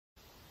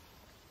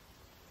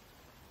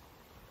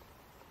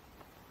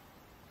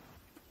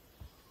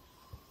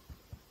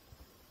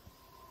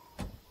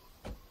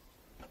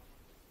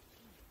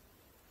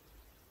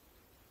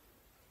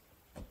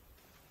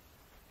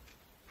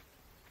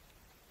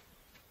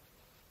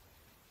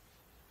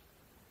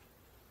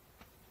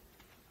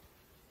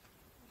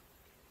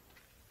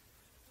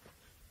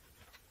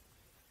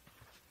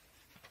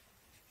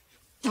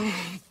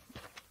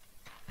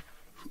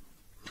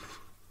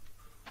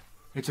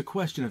It's a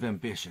question of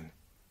ambition.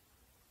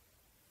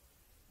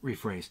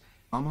 Rephrase.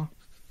 Mama?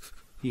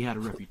 He had a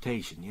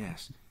reputation,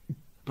 yes.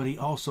 But he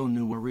also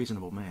knew a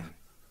reasonable man.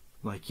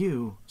 Like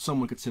you,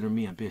 some would consider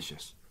me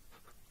ambitious.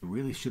 You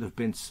really should have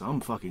been some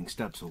fucking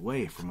steps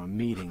away from a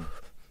meeting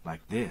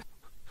like this.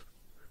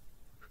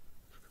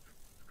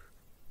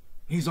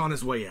 He's on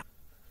his way out.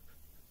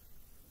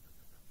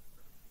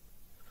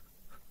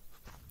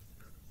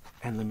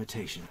 And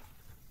limitation.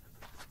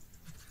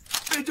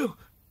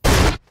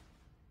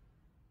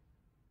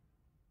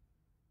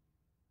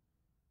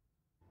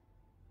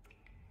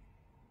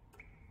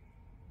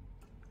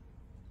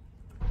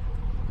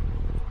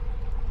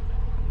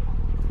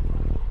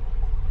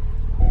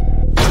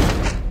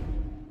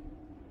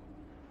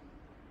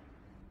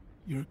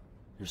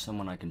 You're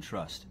someone I can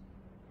trust.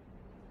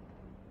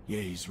 Yeah,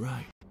 he's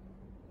right.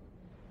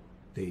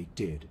 They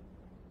did.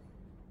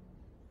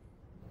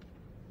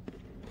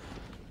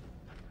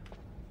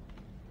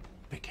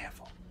 Be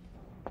careful.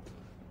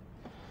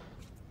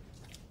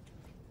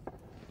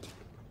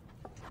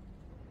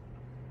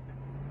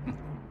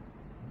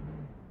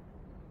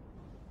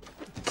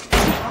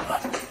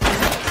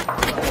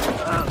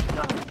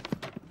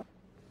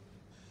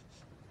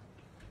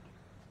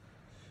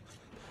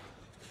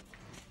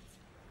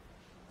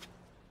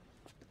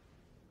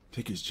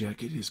 Take his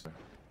jacket, his...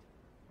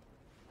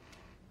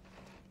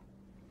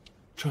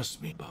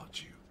 Trust me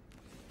about you.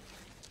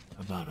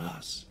 About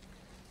us.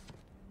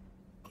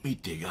 Let me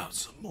dig out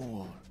some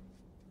more.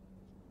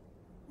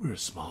 We're a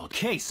small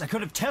Case, I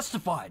could have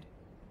testified!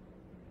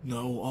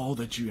 No, all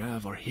that you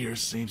have are here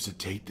seems to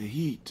take the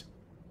heat.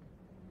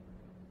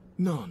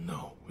 No.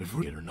 If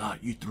we're it or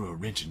not, you throw a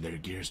wrench in their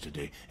gears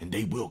today, and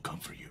they will come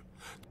for you.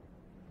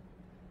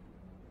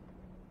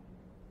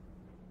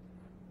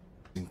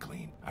 And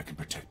clean, I can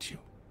protect you.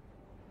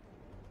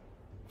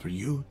 For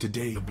you,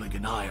 today you'll blink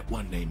an eye at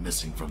one name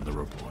missing from the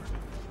report.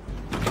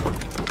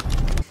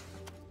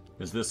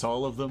 Is this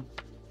all of them?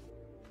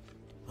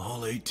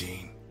 All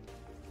 18.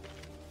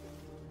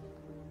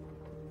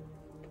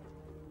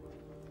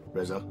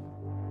 Reza?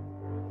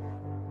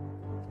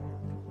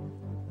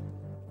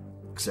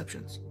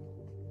 Exceptions.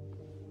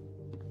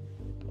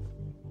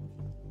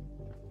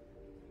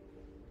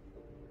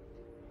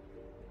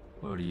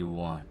 What do you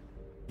want?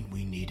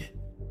 We need it.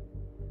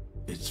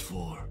 It's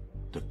for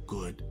the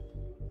good.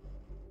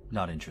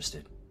 Not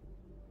interested.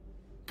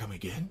 Come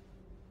again?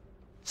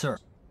 Sir.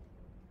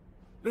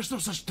 There's no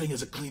such thing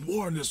as a clean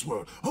war in this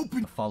world.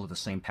 Hoping... Follow the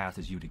same path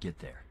as you to get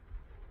there.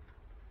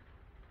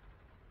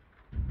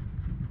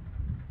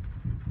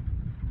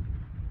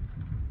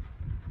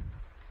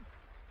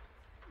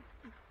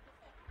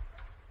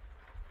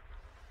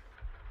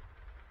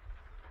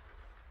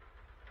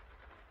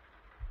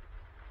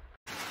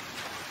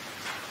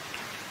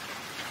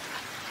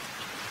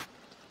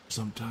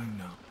 Sometime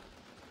now.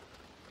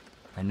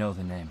 I know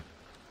the name.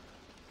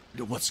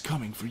 What's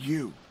coming for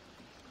you?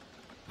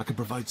 I can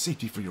provide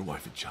safety for your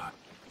wife and child.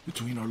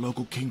 Between our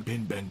local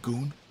kingpin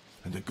Bangun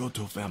and the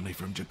Goto family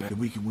from Japan,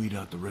 we can weed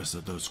out the rest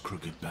of those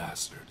crooked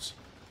bastards.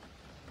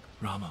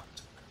 Rama,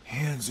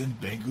 hands in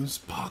Bangun's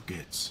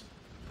pockets.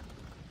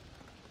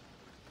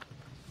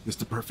 It's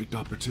the perfect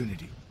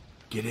opportunity.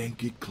 Get in,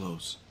 get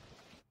close.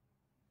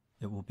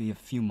 It will be a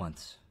few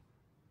months.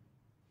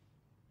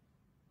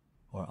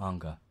 Or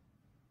Anga.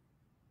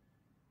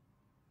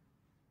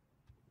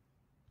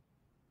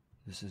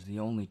 This is the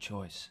only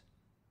choice.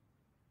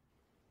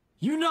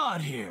 You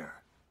nod here.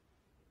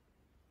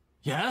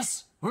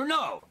 Yes or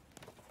no?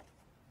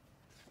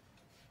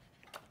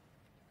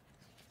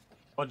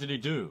 What did he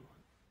do?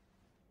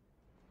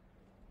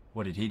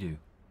 What did he do?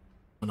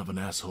 Son of an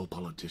asshole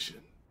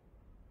politician.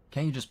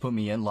 Can't you just put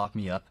me in, lock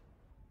me up?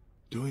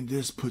 Doing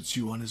this puts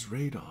you on his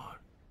radar.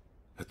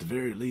 At the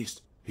very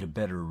least, A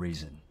better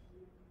reason.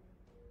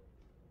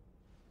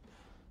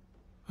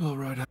 all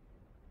right.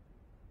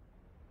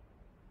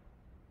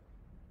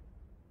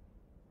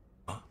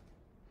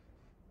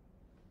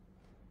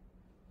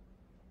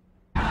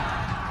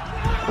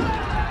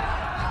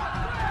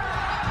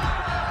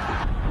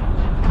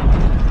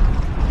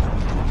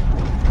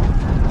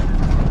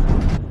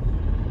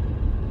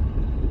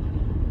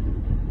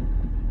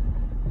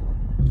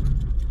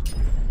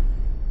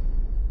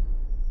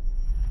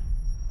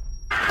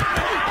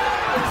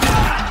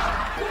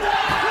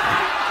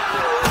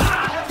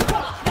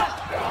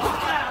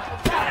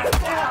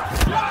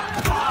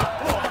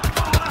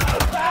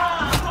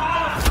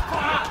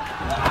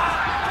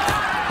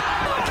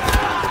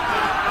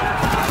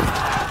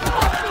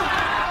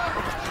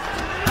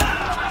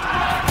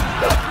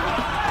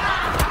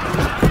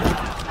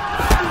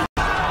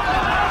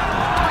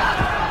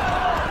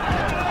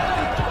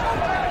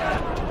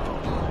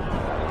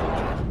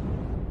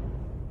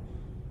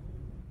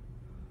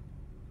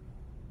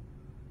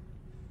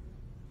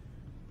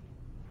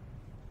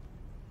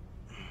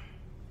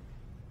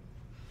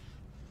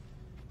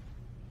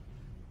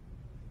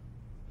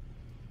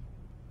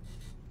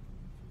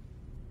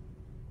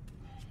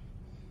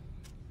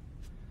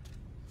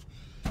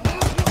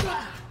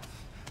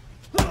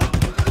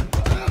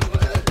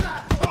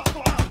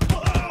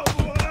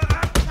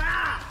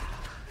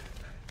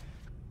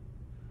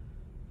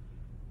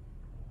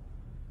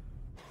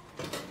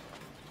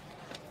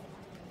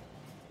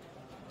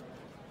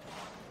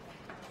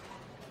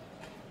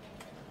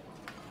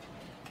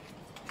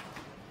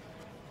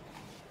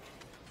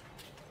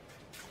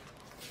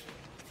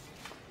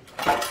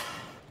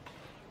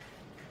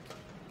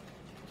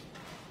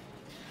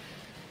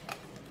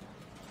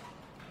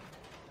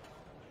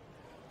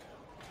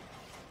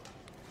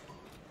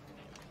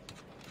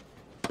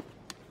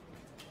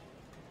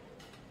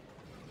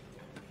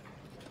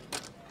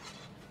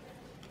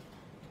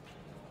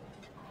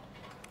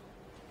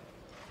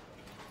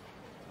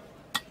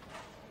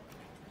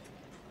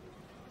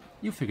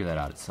 You'll figure that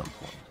out at some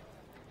point.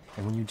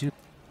 And when you do...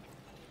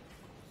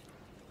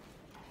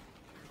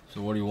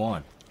 So what do you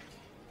want?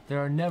 There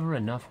are never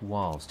enough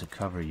walls to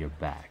cover your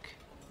back.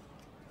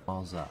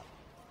 Walls up.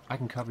 I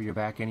can cover your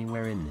back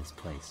anywhere in this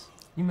place.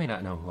 You may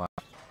not know who I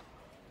am.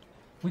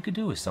 We could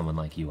do with someone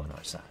like you on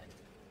our side.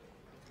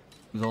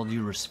 With all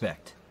due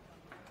respect,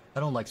 I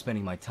don't like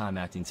spending my time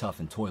acting tough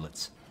in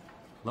toilets.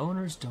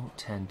 Loners don't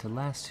tend to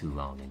last too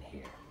long in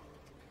here.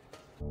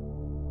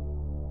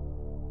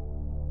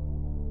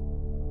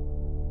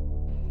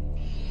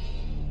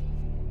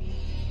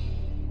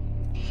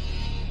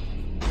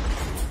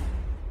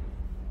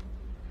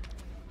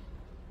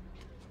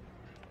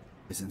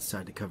 Is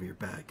inside to cover your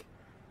back,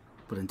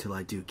 but until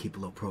I do, keep a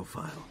low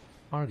profile.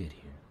 Argot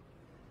here.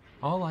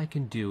 All I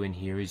can do in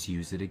here is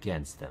use it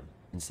against them.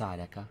 Inside,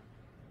 Eka.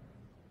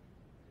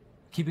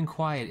 Keeping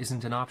quiet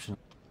isn't an option.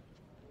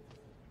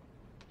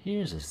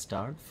 Here's a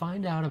start.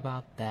 Find out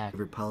about that.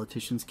 Every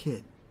politician's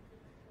kid.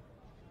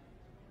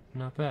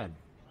 Not bad.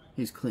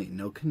 He's clean,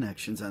 no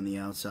connections on the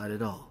outside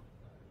at all.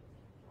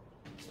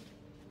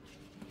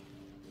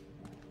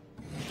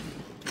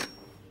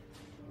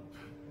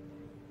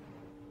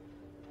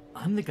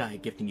 I'm the guy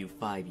gifting you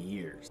 5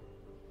 years.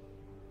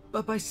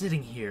 But by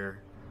sitting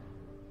here...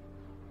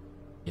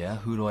 Yeah,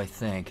 who do I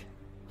thank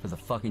for the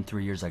fucking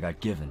 3 years I got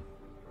given?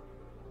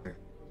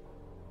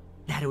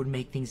 that it would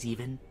make things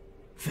even?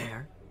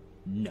 Fair?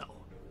 No.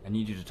 I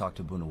need you to talk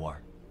to Bunawar.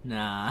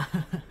 Nah,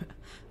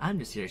 I'm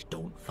just here.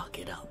 Don't fuck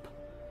it up.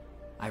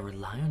 I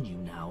rely on you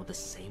now the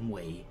same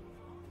way.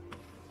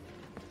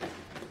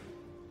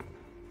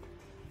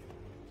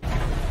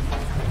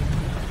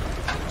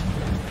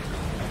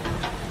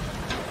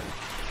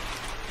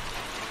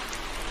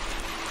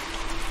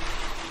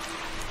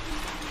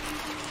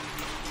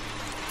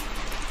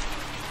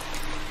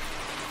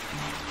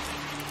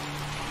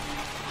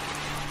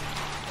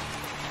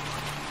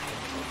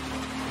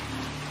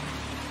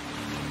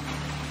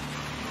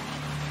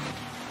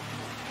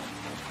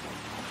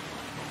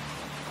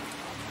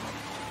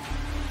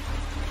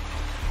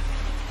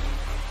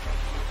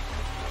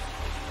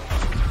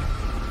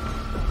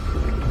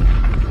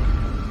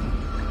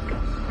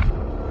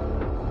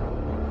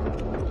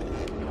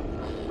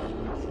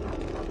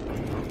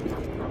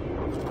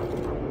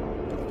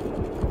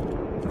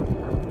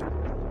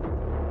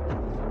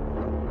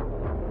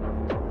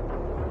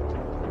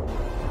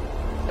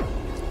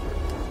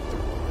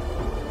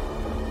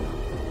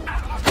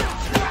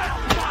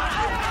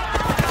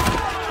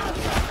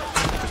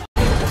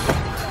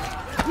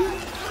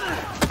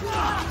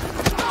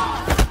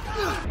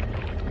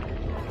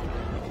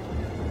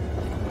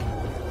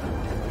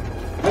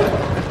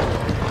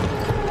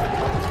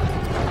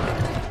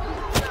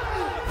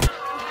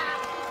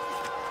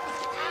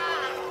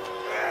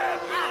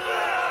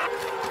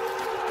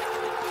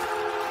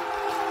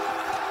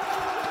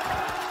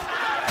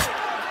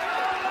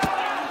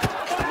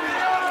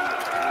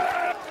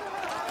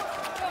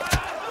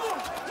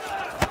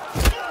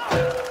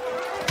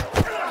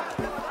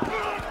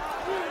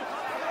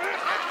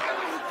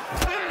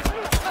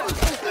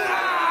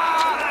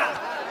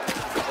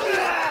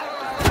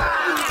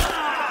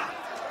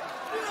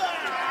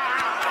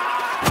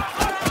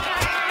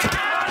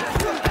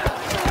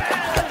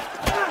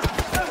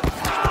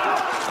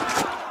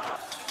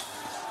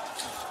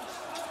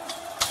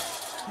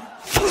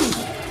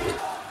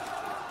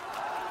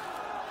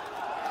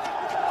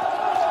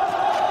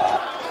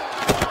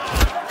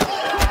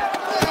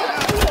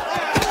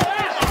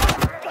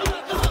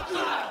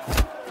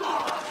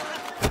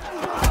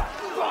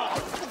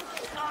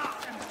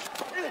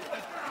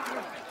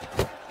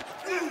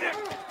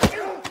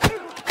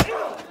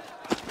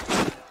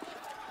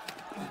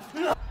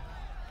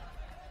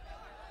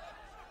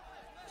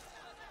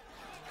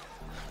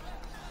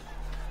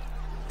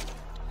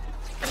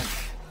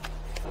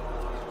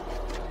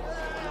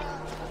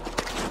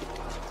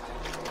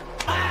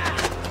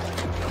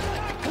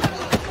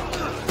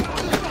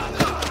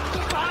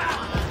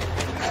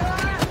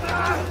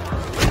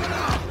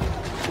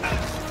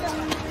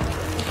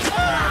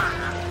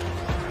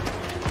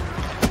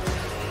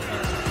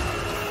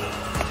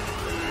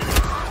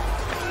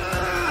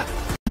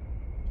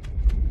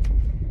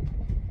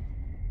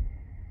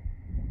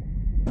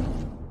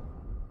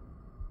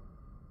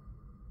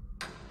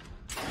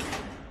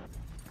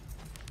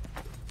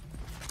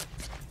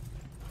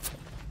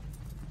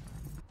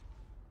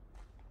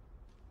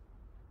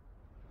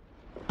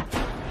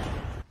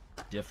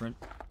 Different?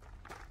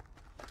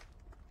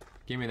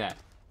 Give me that.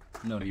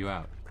 No, You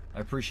out. I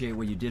appreciate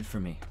what you did for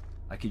me.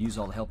 I could use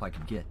all the help I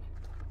could get.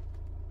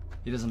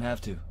 He doesn't have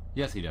to.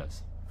 Yes, he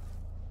does.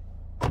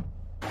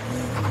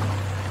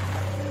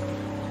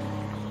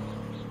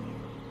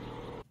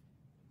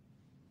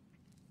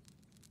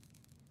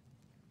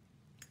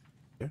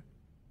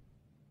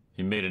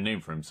 He made a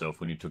name for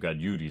himself when he took out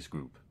Yuri's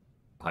group.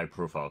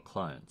 High-profile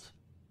clients.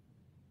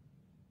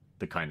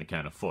 The kind that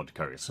can't afford to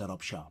carry a Set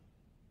up shop.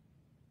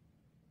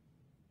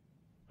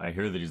 I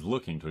hear that he's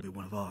looking to... Be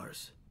one of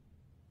ours.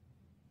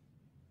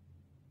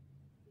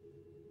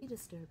 Be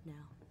disturbed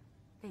now.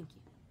 Thank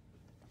you.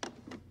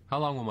 How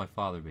long will my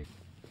father be?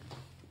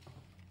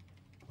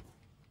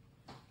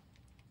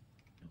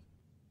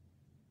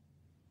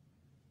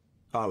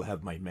 I'll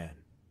have my men.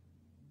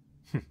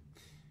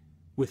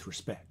 With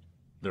respect.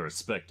 The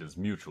respect is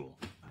mutual.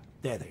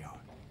 There they are.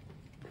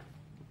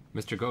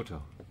 Mr.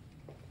 Goto.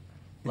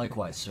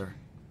 Likewise, sir.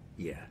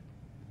 Yeah.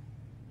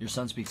 Your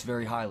son speaks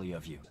very highly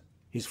of you.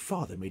 His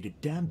father made it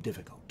damn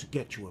difficult to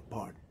get you a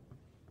pardon.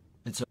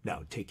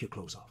 Now take your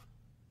clothes off.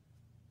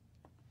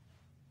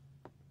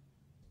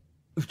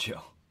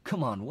 Ucho,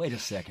 come on, wait a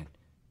second.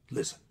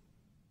 Listen.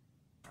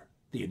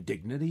 The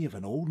indignity of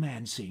an old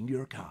man seeing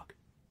your cock.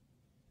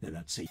 They're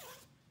not safe.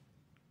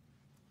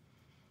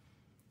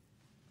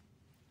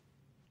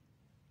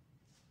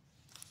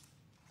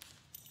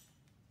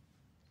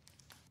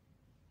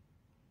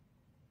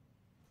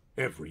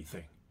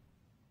 Everything.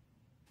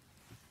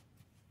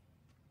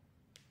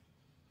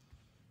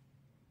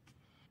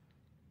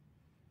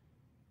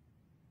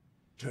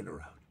 Turn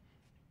around.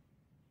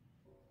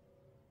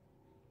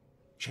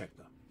 Check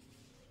them.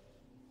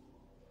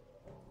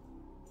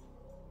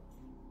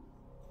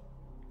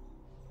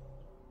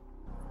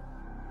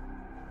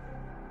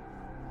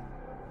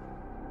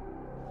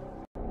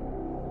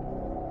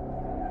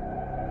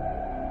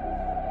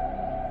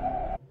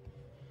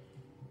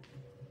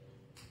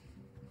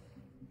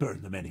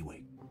 Burn them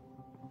anyway.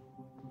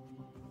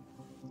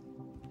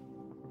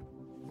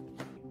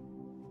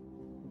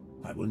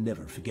 I will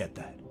never forget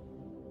that.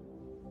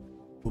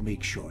 We'll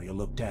make sure you're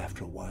looked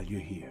after while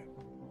you're here.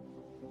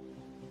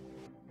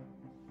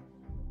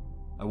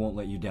 I won't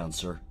let you down,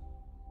 sir.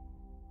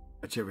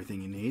 That's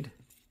everything you need.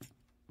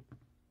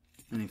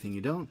 Anything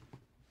you don't,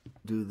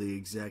 do the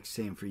exact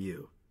same for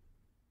you.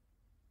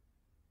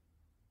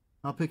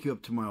 I'll pick you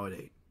up tomorrow at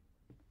 8.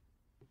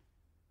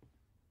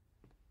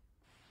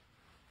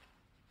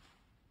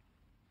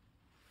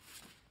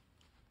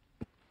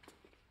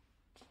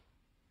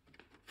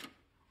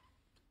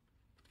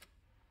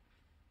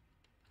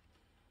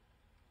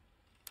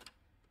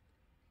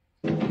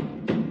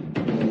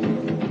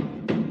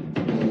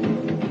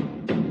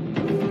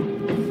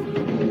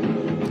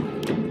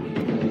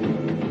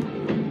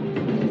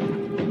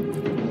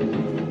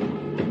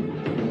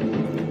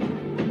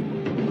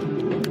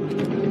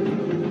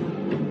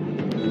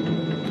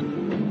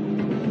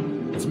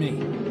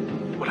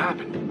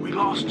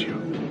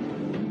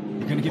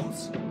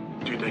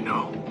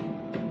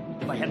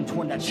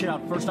 Shit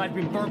out first, I'd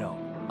been burned. No,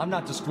 I'm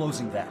not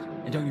disclosing that.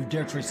 And don't you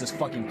dare trace this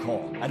fucking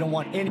call. I don't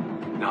want any...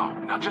 No,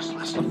 now just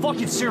listen. I'm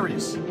fucking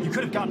serious. You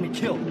could have gotten me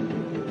killed.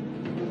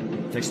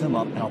 Fix them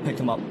up, and I'll pick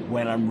them up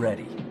when I'm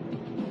ready.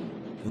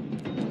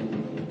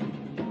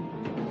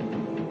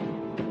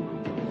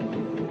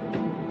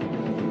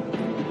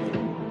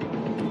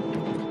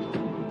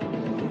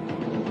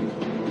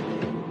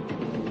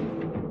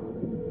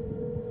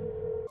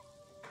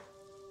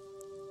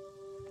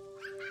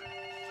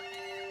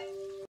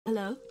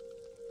 Hello?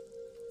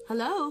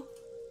 Hello?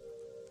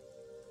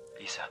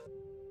 Isa.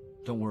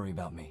 Don't worry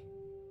about me.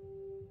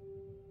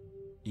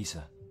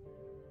 Isa.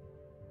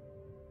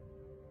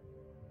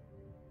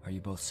 Are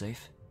you both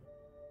safe?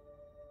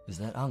 Is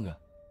that Anga?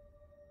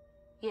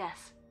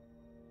 Yes.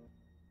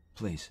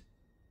 Please.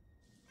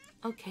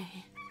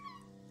 Okay.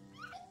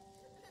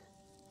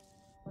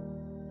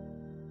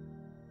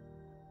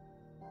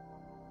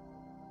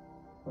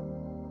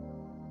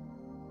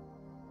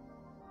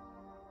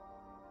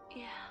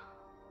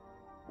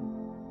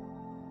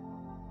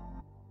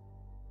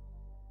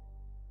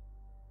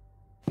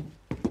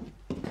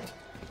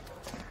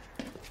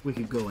 We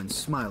could go in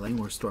smiling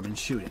or storming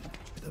shooting.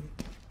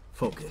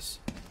 Focus.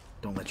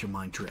 Don't let your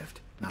mind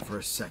drift. Not for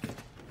a second.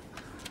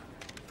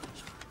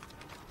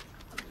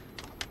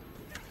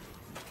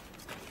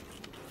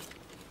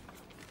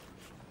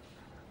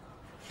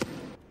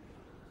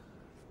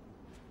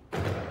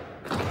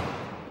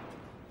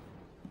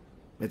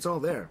 It's all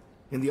there,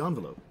 in the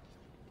envelope.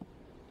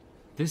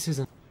 This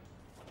isn't...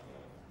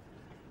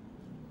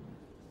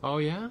 Oh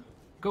yeah?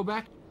 Go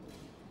back.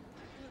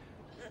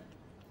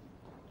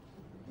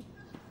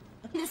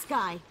 This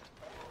guy.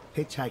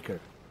 Hitchhiker.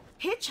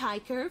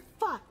 Hitchhiker?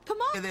 Fuck, come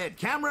on. Look at that.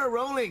 Camera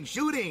rolling,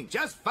 shooting.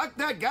 Just fuck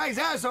that guy's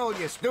asshole,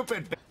 you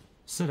stupid...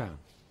 Sit down.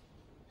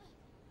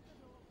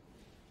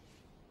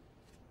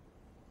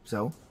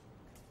 So?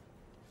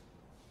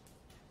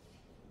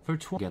 For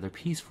together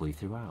peacefully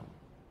throughout.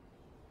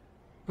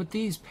 But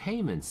these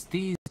payments,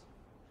 these...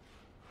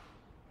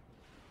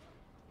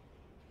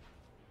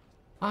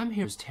 I'm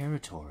here's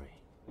territory.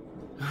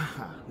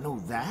 Know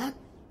that?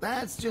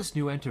 That's just...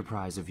 New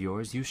enterprise of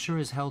yours, you sure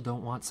as hell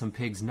don't want some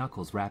pig's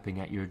knuckles rapping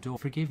at your door.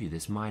 Forgive you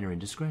this minor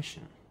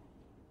indiscretion.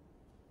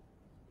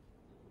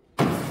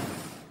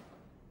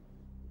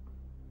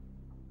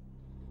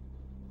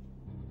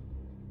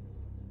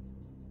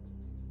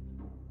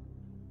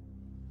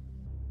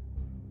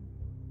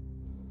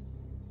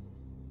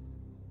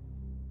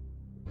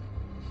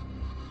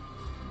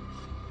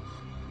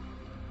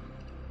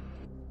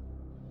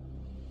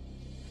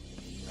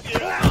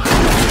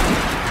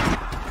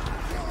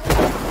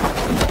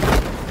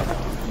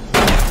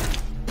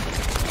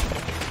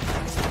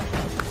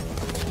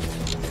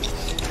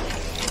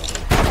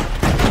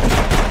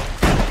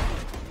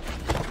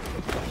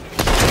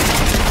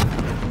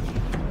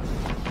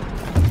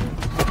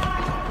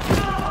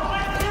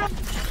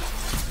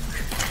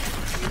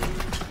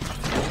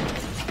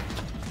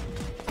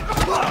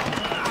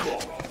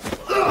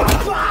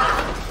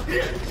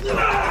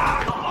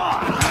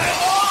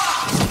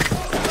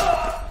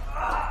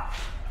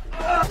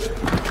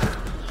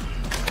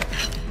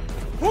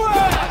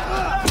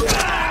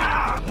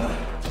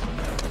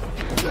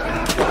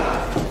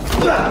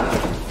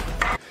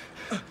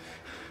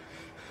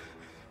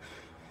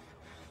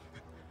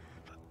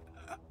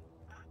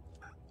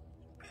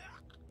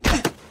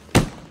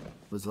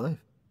 His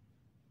life.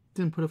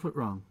 Didn't put a foot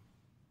wrong.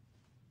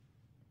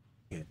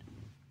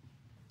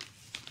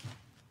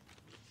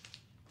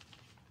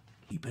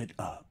 Keep it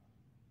up.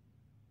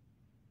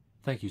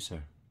 Thank you,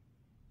 sir.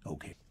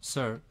 Okay.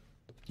 Sir,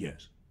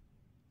 Yes.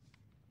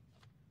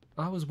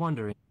 I was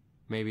wondering,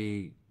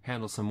 maybe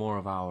handle some more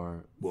of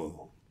our...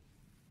 Whoa.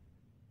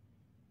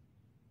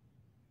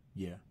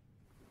 Yeah.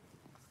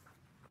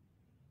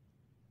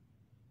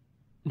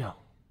 No.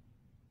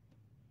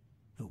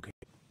 Okay.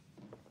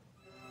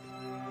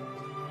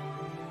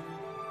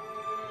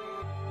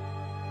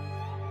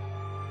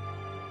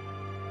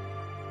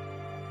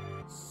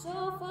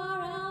 So far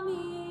I'll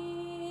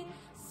meet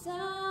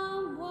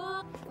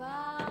someone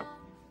found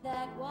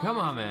that one. Come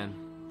on, man.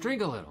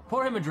 Drink a little.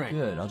 Pour him a drink.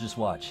 Good, I'll just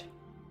watch.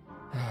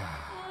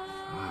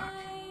 Fuck.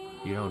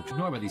 You don't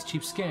ignore about these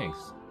cheap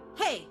skanks.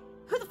 Hey,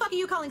 who the fuck are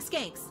you calling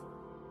skanks?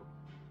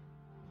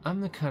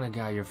 I'm the kind of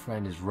guy your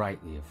friend is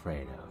rightly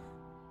afraid of.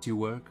 You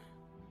work,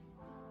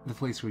 the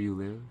place where you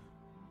live,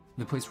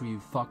 the place where you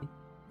fuck,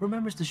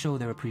 remembers to show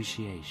their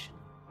appreciation.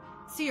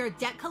 So you're a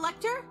debt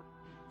collector?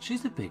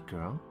 She's a big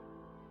girl.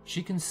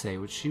 She can say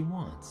what she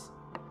wants.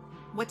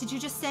 What did you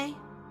just say?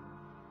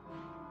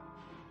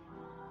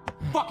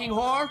 Fucking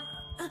whore!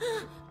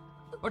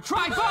 Or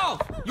try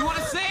both! You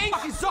wanna sing?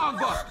 Fucking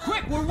songbook!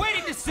 Quick, we're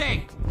waiting to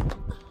sing!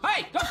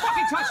 Hey, don't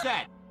fucking touch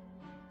that!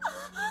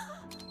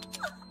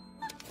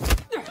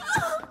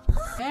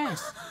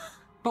 Yes,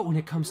 but when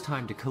it comes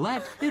time to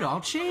collect, it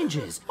all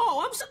changes.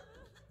 Oh, I'm so...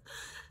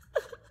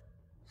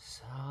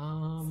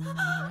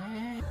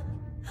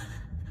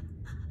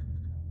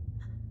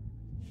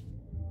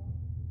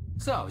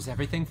 So, is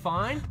everything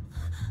fine?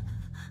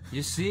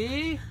 You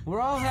see?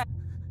 We're all happy.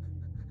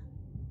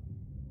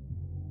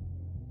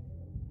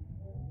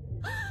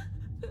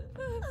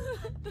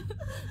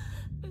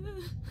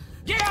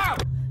 Get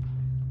out!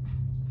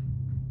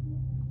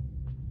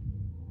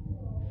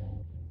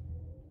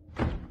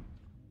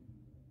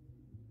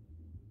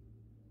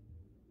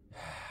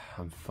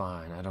 I'm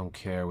fine. I don't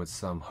care what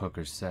some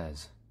hooker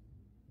says.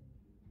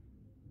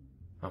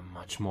 I'm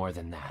much more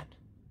than that.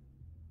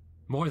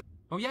 More th-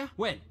 Oh yeah?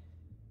 When?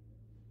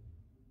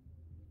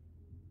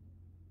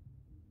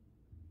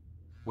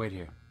 Wait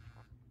here.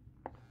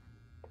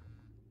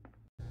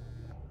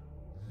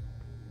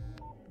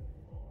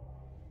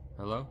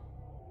 Hello?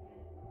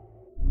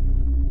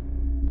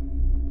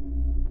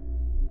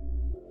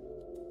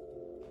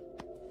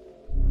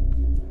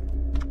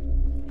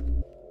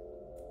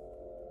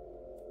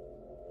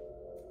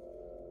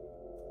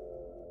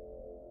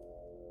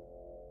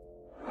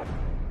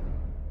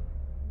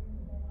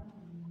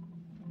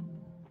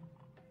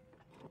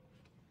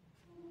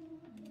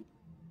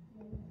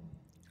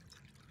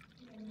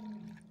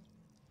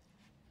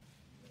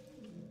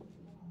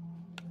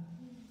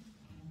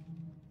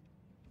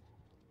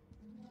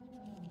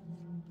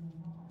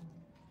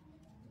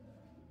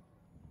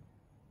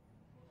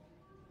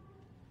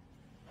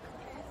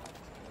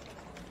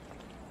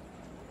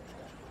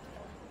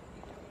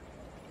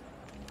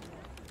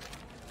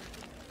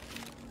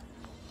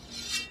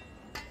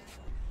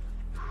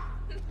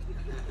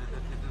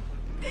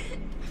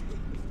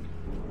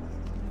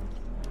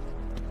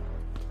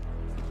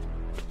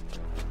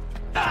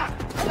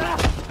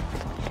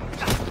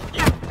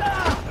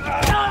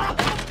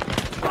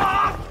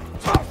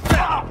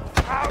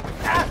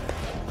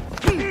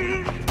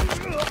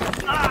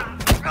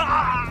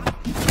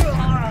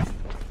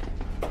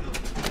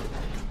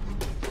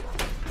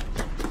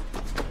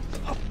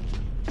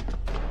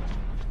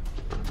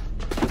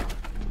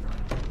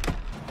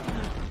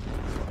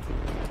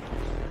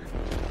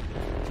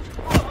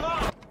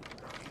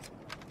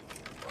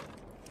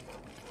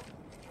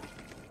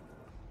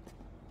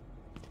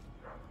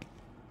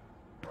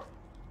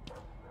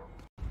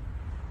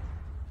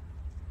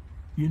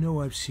 You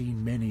know, I've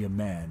seen many a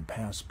man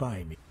pass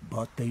by me,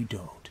 but they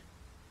don't.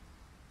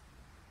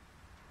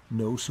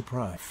 No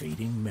surprise,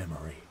 fading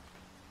memory.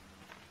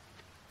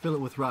 Fill it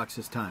with rocks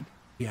this time.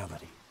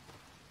 Reality.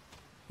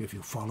 If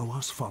you follow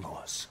us, follow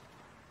us.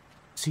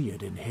 See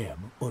it in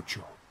him,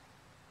 Ocho.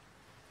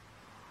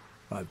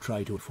 I've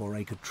tried to before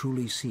I could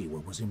truly see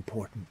what was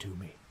important to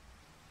me.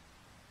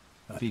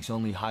 Speaks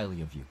only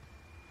highly of you.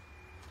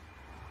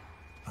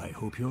 I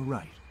hope you're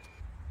right.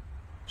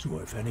 So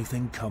if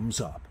anything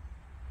comes up,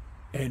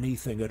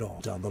 anything at all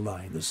down the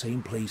line, the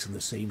same place in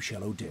the same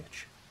shallow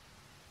ditch,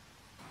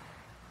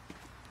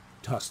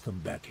 toss them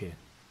back in.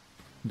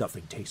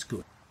 Nothing tastes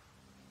good.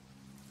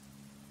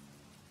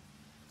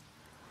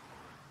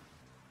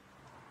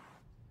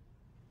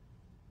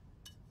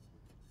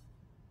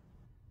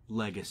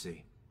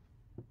 Legacy.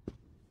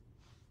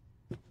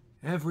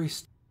 Every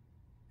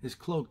is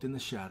cloaked in the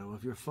shadow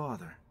of your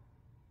father.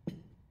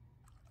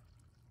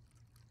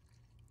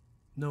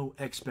 No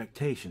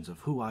expectations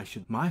of who I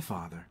should... My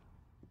father.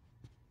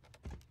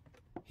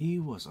 He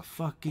was a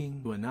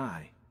fucking... You and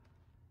I.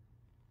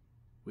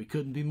 We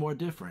couldn't be more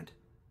different.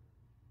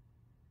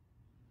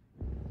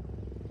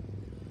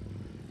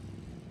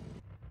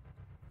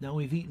 Now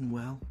we've eaten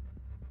well,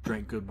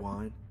 drank good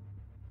wine.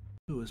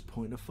 Who has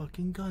point a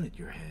fucking gun at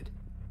your head?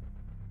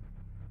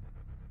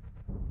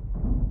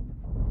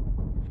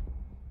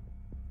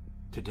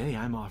 Today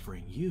I'm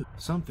offering you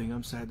something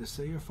I'm sad to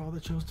say your father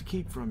chose to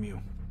keep from you.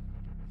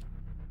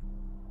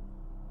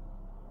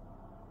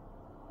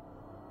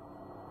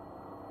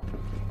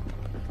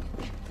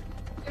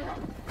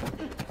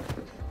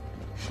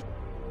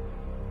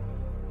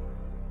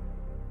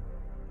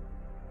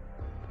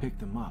 Picked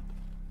them up.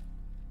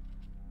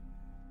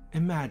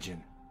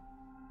 Imagine.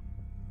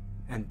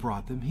 And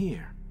brought them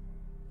here.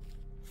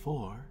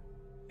 For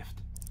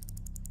gift.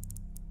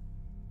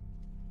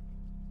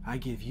 I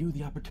give you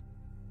the opportunity.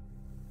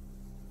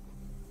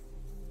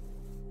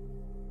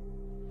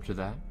 To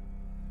that?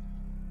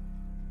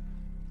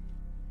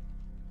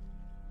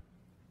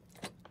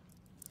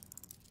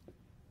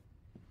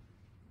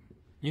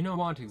 You know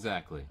what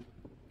exactly?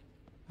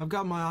 I've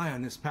got my eye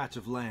on this patch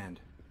of land.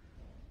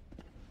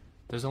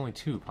 There's only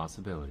two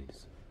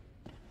possibilities.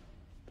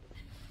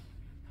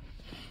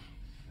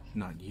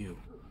 Not you.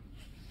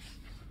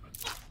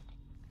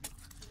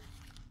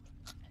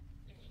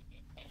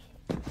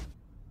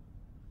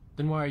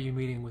 Then why are you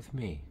meeting with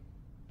me?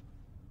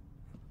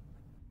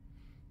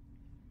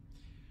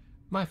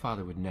 My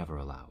father would never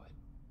allow it.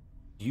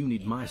 You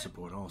need my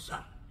support also.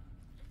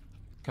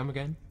 Come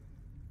again?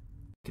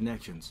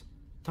 Connections.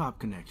 Top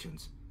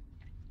connections.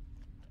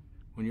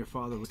 When your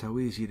father was how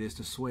easy it is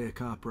to sway a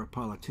cop or a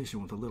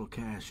politician with a little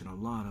cash and a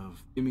lot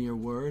of... Give me your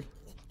word,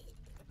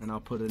 and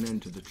I'll put an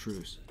end to the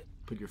truce.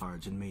 Put your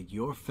cards and made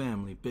your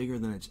family bigger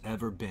than it's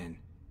ever been.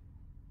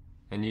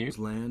 And you?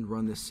 Land,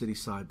 run this city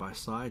side by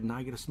side, and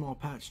I get a small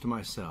patch to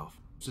myself.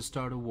 To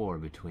start a war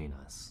between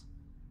us.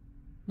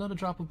 Not a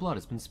drop of blood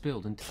has been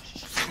spilled in...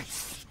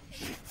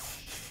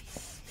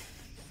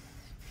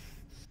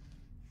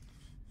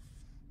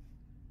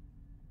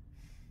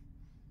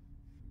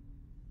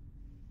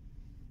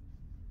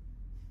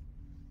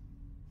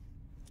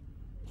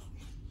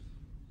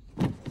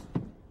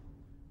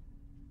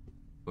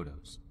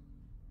 Photos.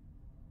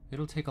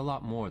 It'll take a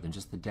lot more than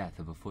just the death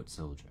of a foot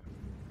soldier.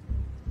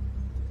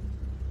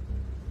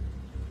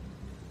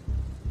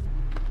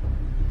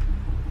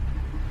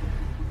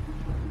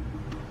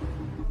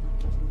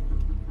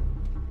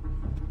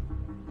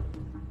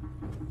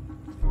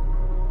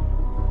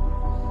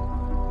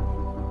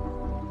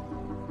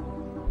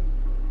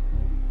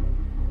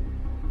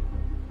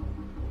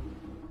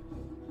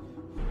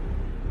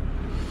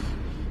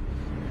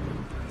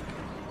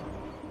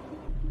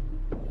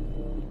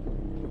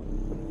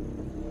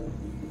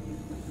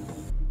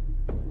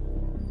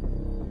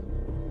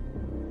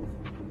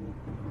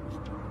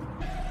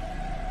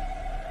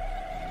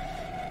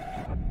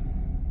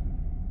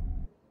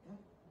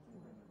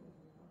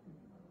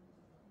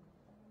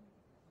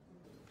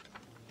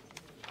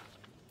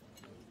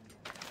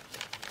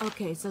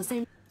 Okay, so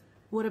same...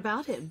 What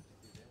about him?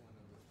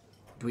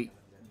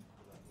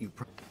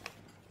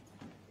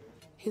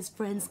 His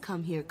friends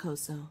come here,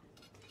 Koso.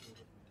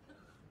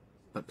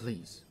 But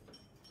please,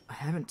 I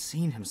haven't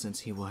seen him since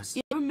he was...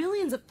 There are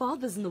millions of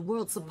fathers in the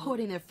world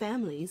supporting their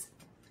families.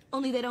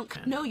 Only they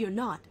don't... No, you're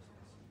not.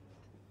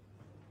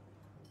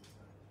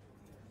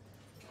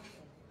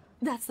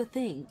 That's the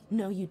thing.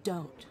 No, you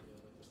don't.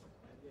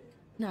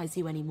 Not as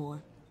you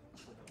anymore.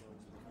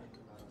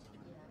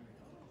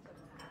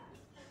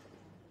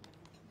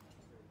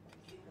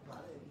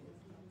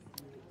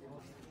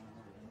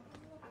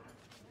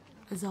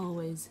 As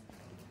always.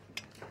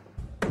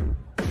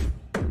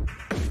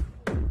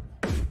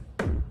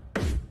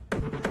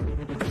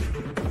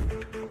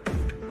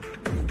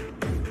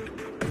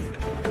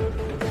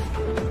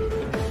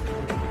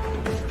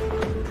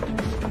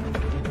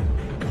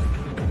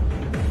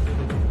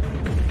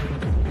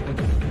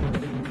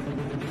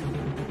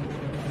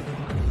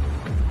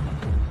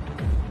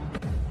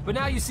 But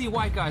now you see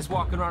white guys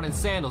walking around in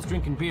sandals,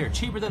 drinking beer,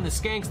 cheaper than the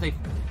skanks they...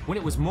 when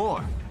it was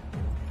more.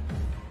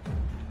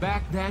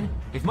 Back then,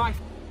 if my...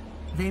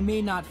 They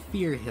may not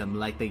fear him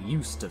like they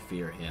used to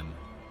fear him.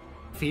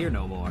 Fear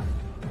no more.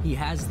 He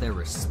has their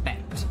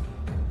respect.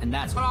 And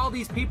that's what all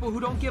these people who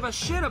don't give a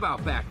shit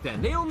about back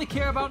then. They only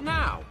care about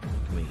now.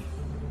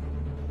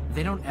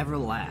 They don't ever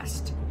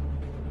last.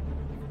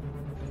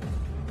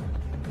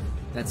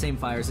 That same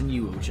fire's in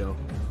you, Ucho.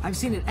 I've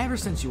seen it ever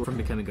since you were from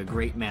becoming a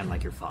great man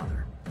like your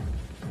father.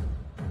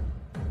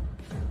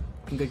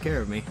 Taking good care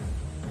of me.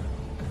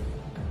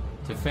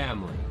 To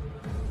family.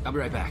 I'll be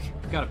right back.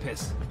 Gotta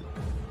piss.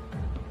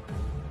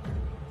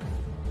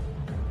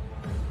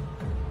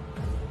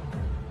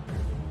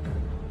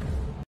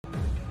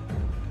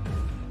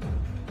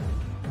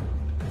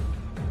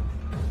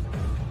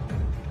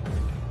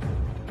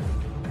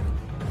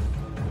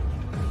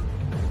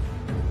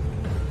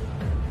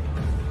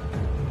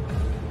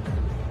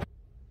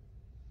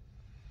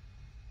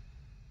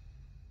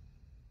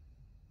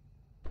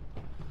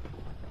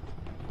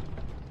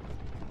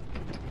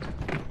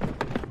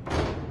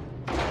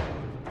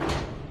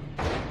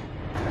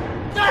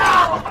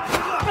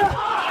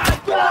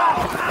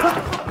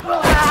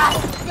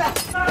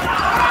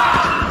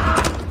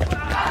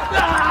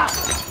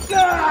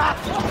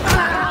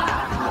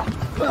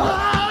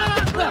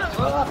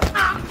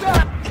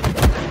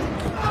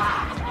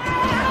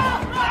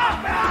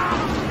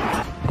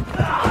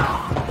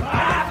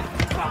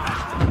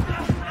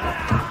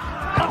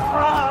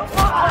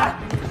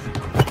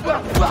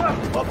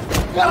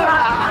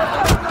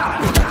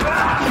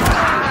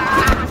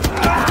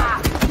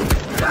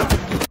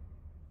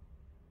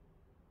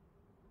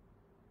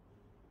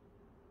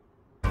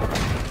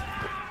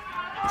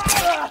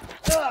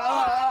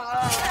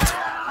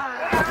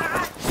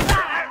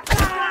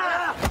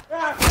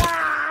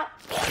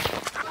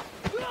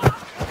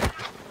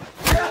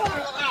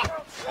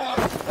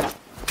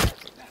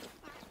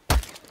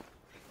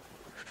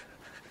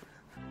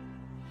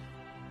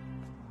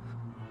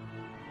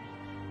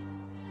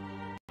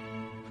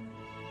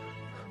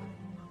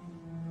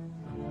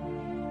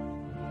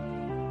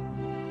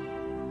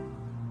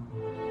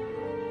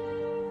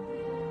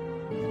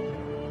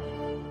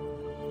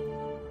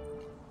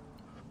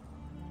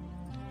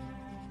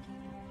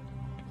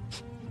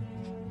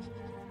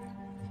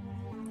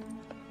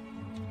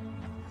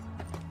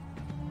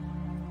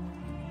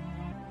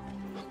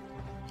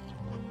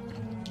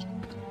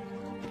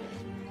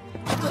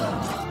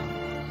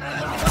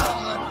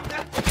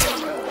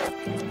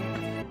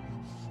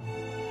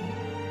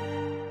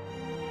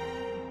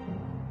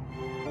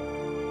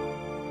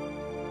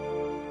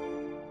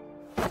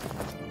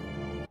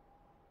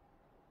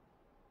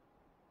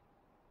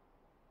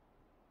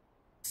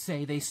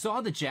 Say they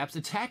saw the Japs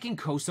attacking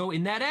Koso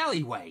in that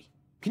alleyway.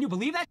 Can you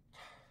believe that?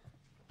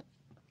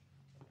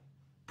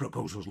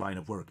 Proposal's line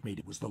of work made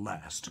it was the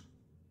last.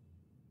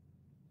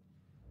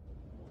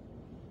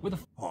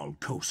 All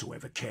Koso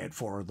ever cared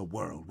for in the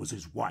world was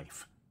his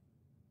wife.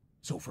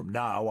 So from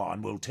now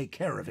on, we'll take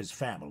care of his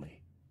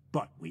family.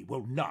 But we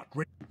will not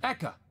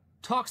Eka,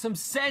 talk some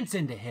sense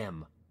into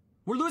him.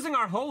 We're losing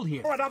our hold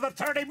here. Another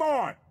 30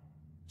 more!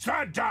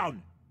 Stand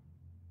down!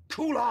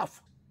 Cool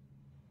off!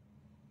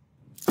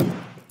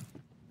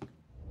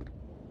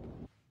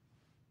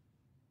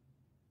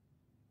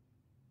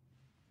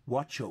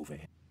 Watch over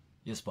him.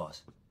 Yes,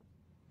 boss.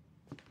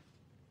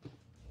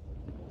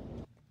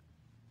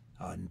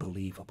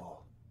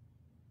 Unbelievable.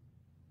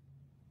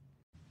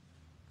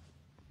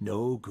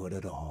 No good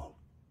at all.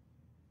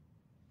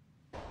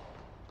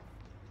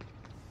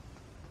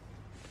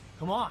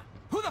 Come on.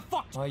 Who the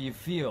fuck? How you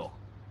feel?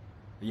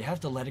 You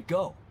have to let it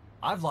go.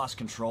 I've lost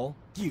control.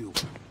 You.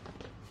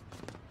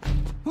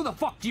 Who the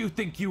fuck do you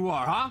think you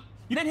are, huh?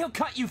 Then he'll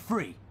cut you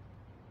free.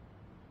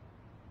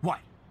 What?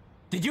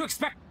 Did you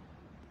expect...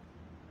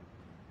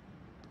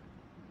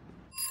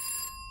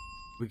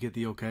 We get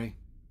the okay?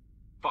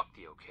 Fuck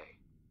the okay.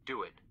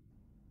 Do it.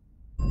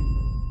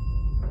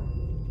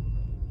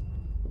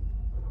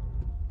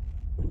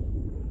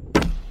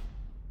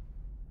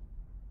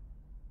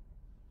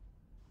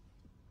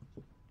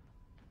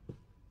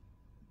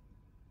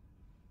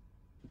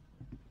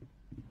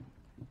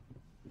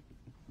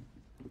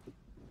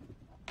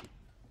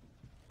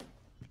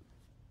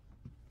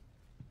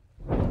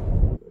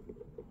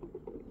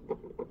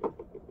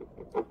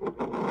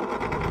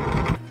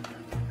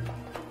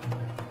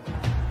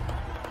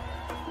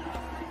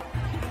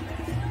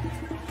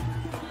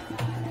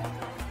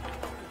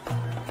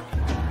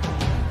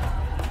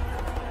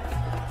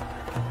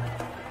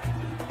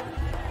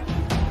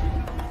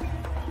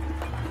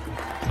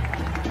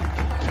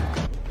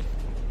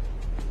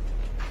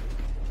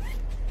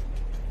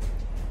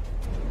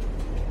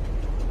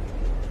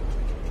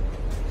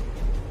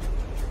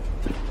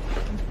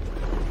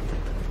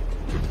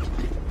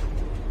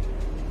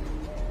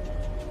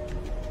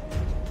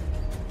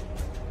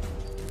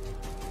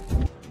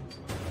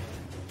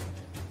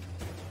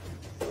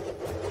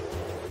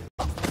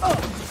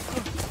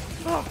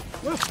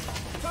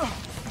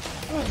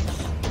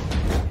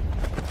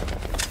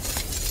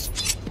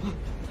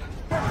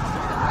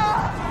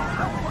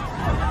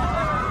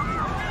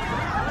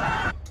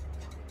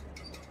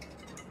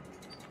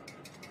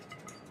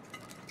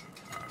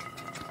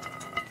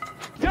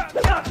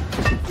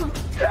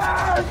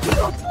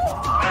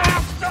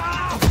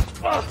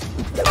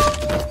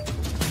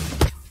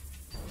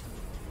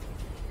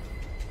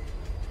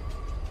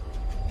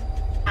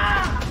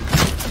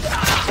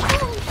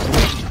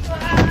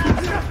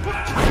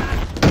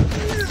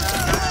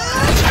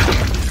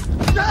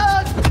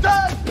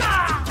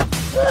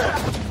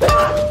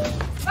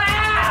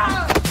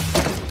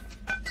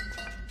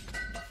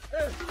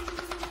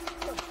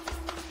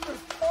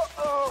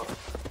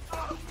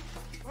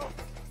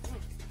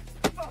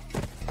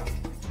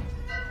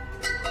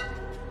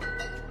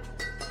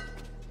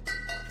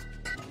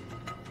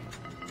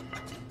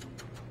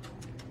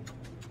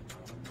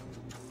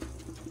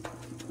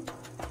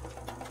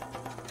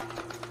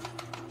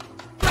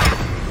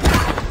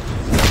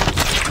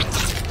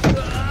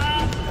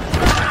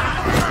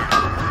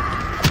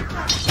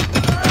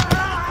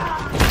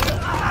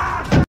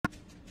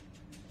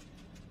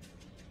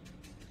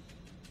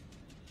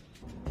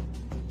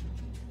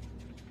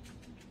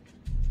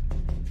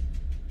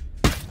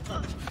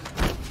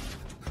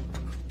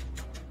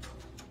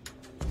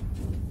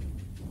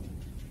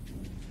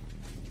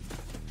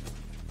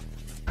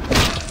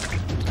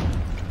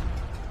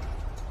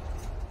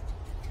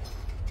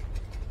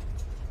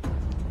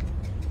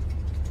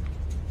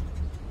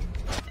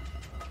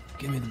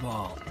 Give me the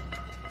ball.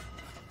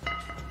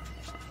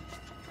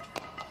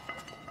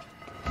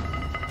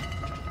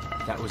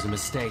 That was a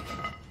mistake.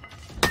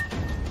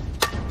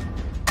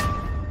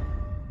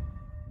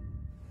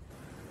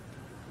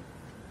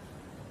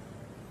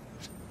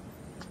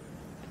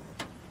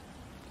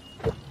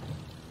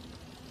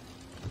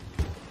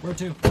 Where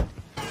to?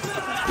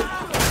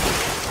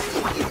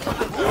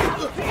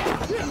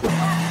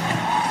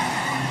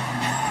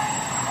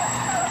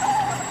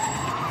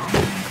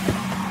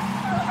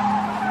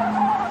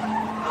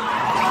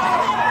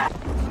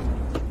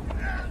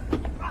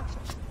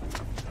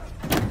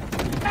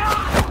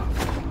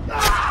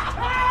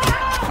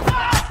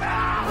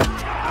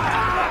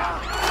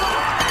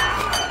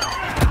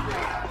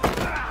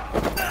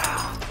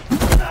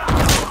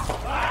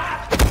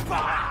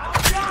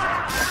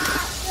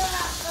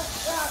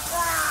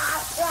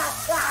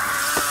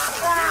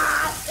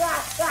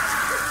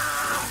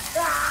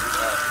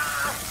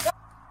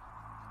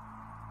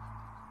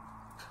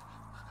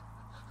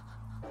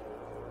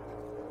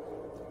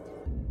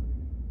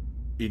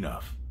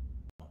 Enough.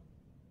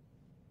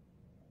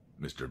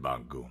 Mr.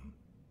 Bangun.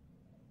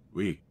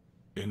 We,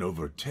 in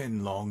over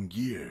 10 long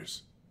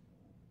years,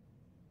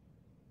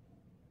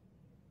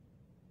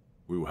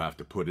 We will have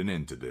to put an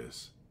end to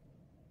this.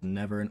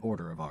 Never an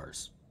order of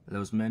ours.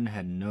 Those men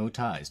had no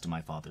ties to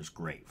my father's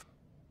grave.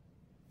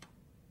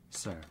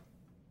 Sir,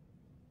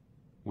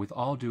 with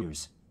all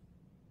dues,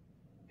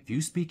 if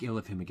you speak ill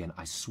of him again,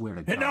 I swear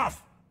to God...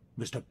 Enough,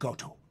 Mr.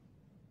 Goto.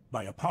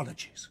 My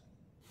apologies.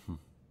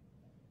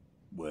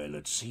 Well,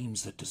 it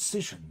seems that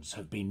decisions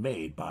have been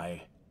made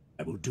by...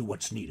 I will do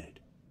what's needed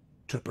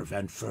to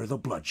prevent further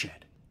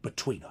bloodshed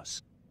between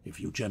us. If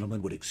you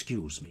gentlemen would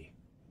excuse me,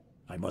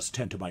 I must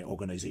tend to my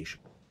organization.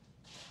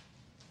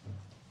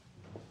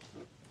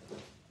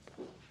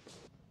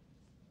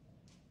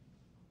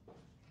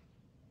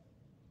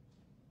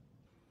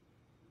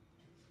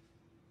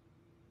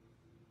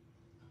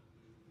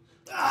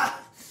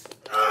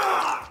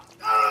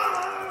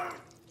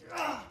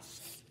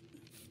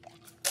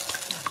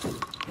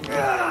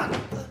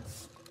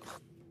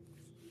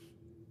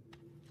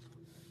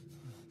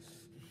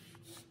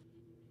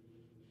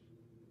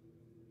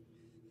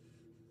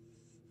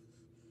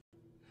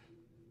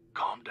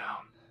 Calm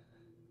down.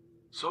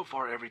 So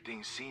far,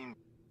 everything seemed...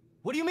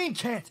 What do you mean,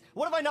 can't?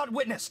 What have I not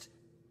witnessed?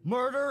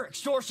 Murder,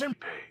 extortion?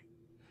 Pay.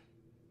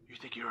 You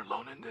think you're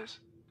alone in this?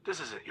 This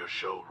isn't your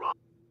show, Rob.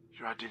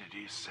 Your identity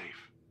is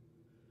safe.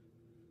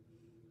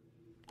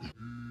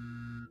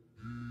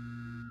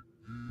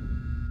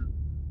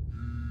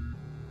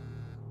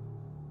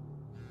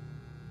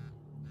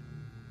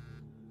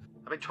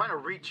 I've been trying to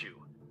reach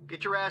you.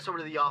 Get your ass over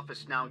to the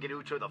office now and get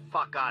Ucho the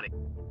fuck out of here.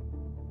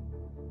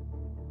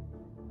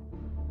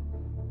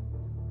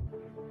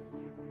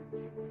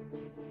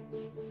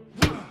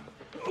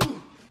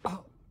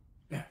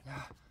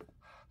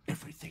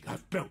 Everything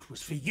I've built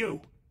was for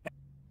you.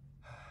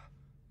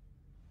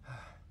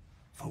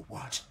 For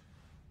what?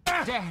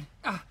 Dad!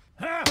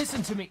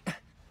 Listen to me.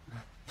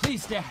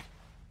 Please, Dad.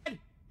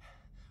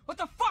 What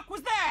the fuck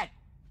was that?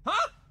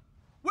 Huh?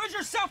 Where's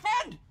your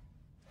self-end?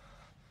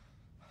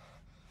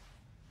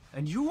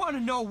 And you want to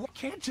know what?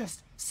 Can't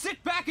just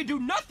sit back and do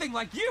nothing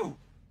like you.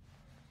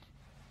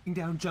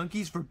 Down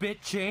junkies for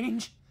bit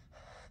change?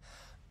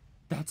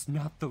 That's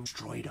not the...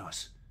 Destroyed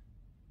us.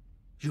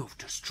 You've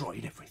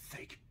destroyed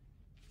everything.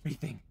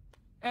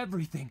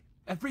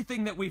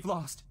 Everything that we've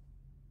lost.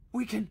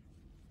 I can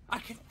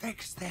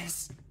fix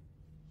this.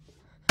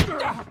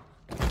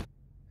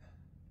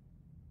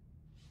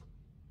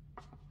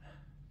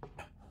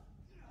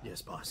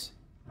 Yes, boss.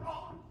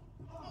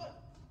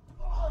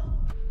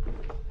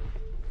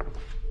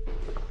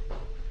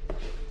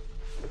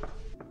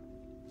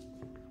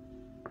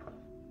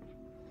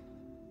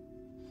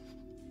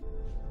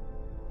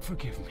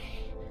 Forgive me.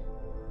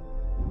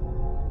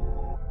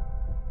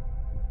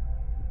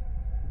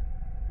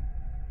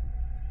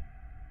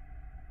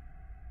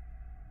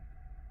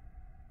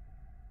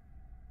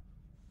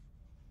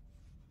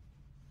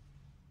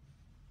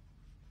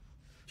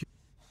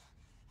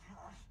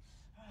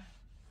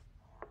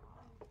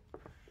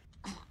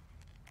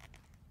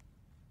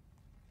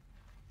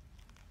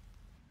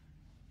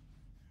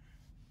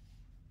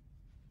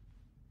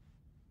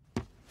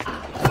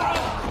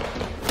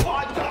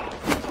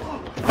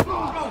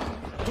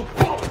 To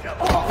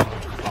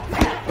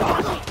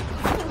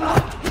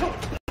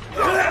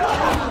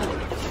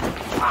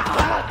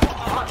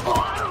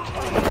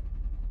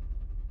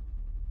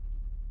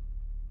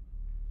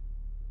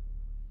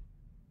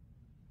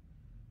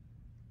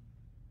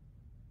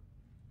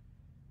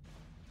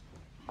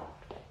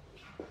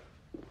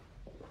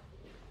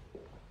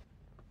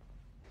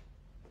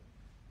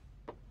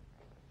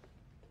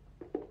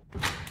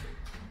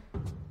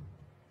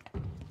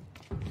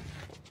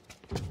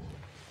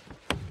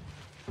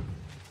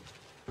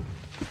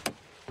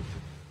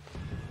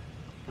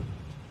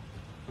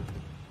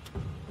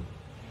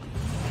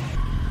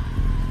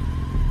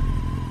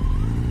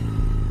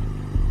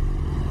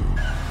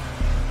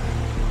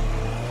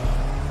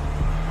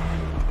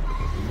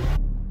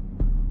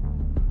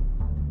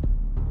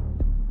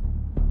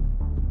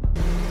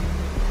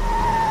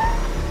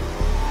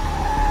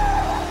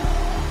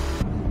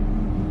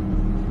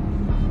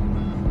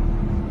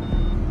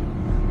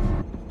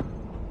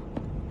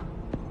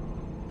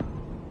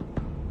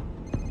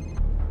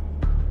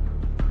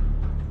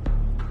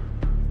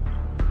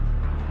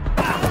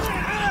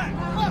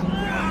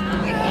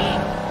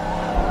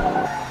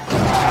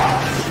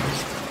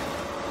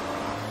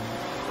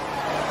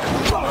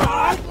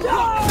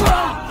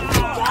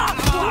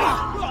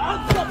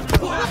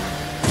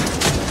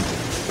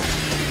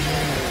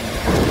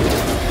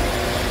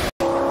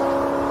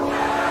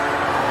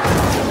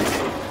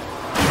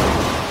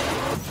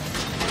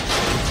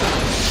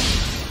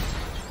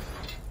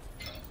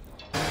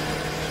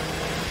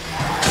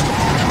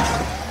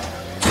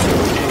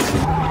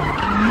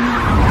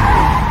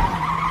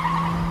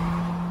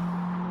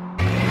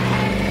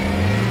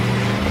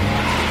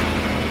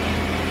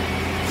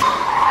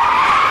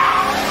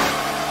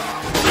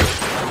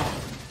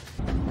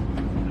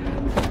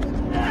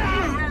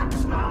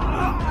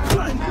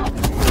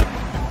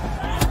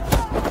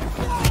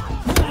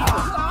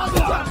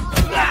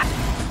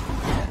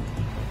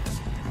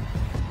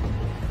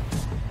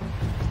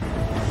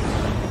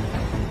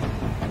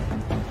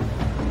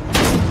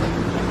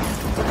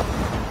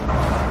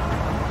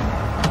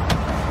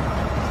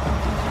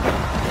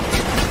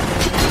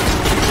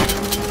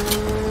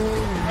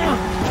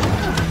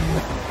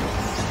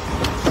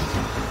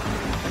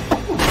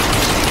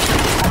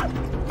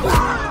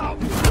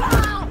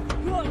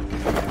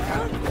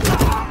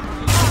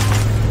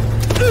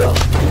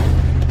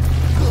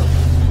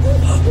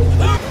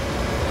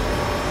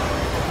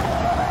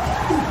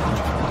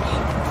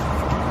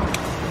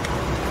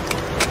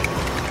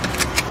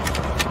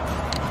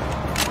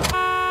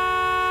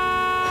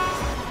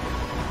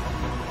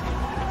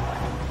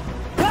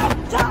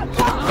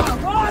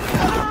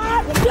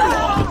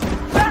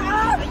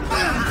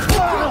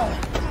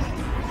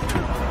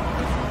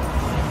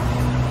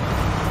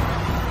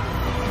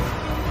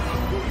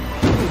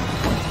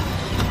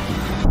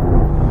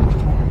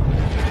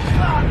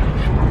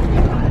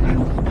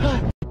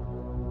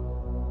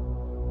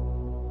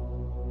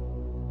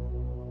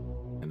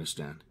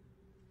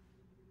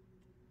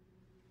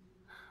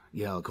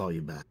Yeah, I'll call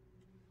you back.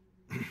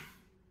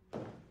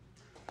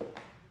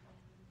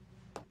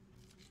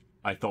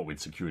 I thought we'd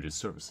secured his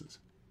services.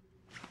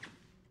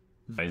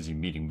 Why is he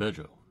meeting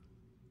Bejo?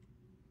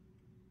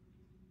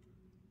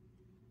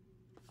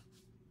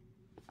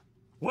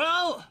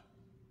 Well...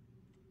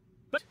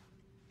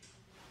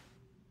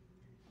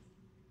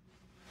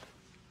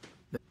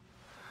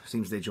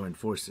 Seems they joined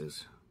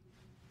forces.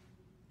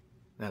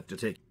 After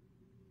taking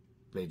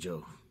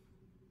Bejo.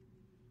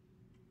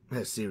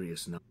 That's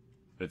serious now.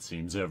 It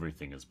seems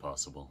everything is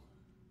possible.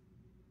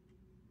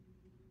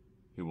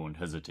 He won't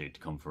hesitate to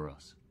come for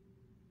us.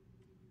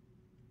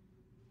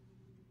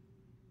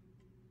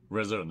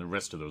 Reza and the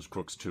rest of those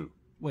crooks too.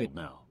 Wait.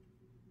 Now.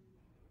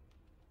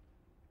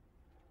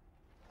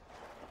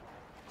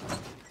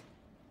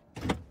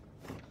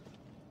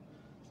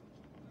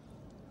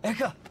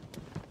 Eka!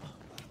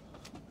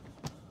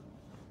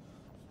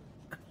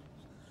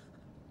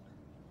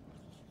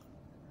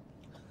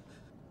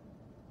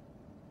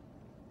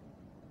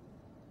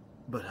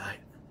 But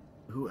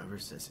whoever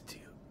says it to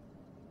you,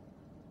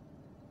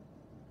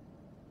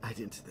 I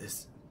didn't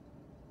this.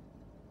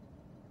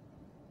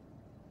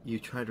 You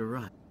try to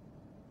run.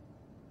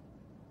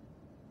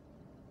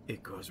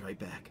 It grows right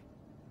back.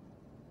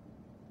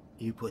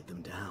 You put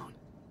them down.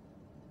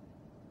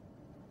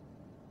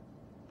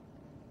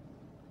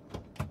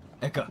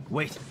 Eka,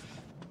 wait!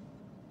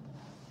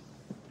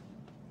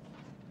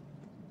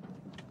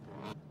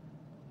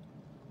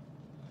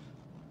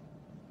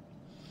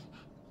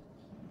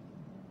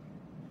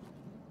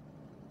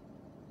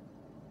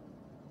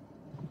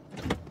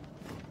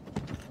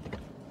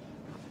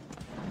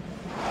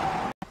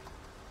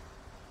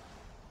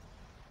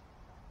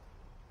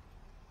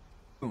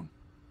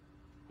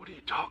 What are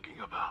you talking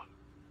about?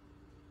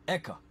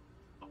 Eka!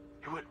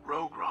 He went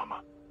rogue,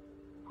 Rama.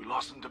 We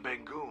lost him to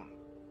Bangoon.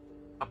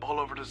 Up all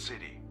over the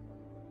city.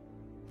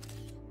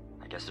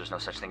 I guess there's no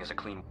such thing as a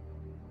clean...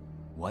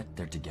 What?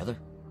 They're together?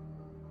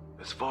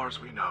 As far as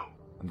we know.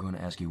 I'm going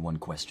to ask you one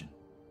question.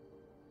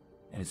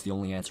 And it's the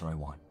only answer I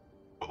want.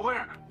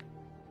 Where?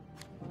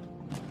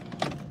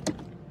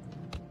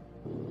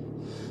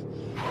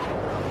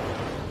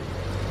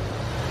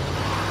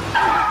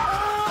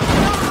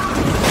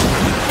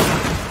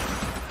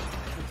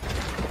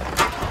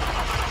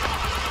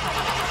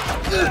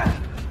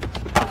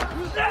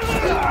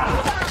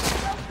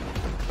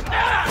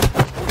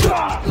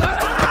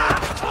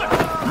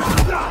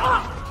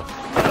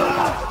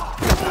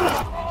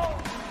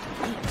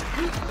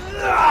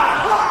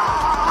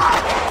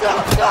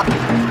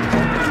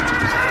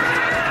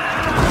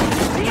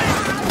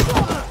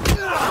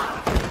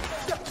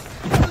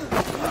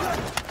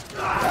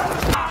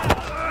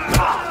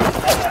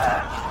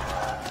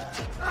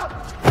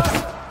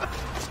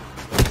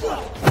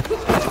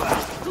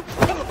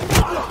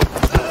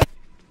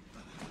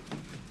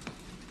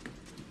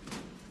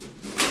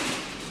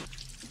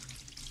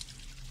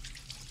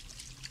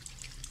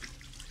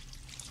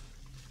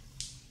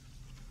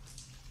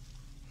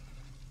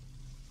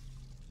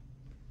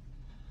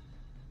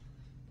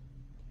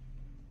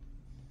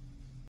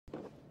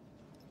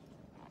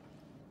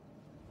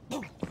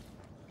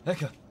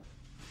 Eka!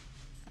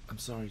 I'm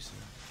sorry, sir.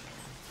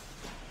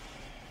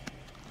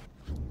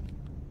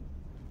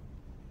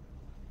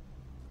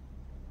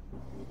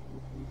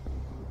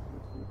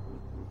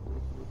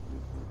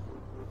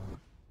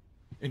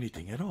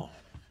 Anything at all.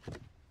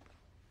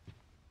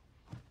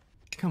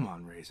 Come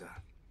on, Reza.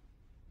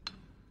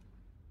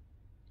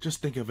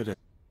 Just think of it as...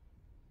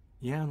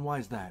 Yeah, and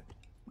why's that?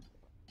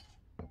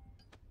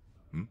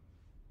 Hmm?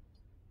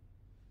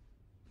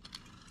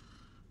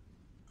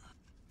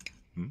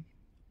 Hmm?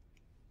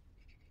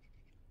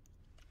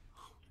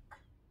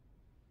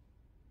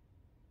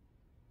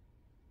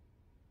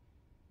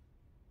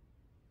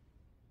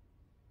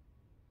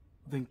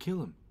 Then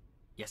kill him.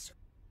 Yes, sir.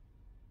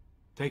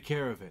 Take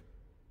care of it.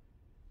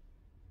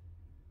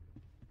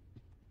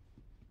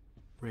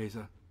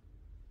 Reza.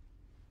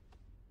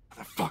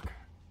 Motherfucker.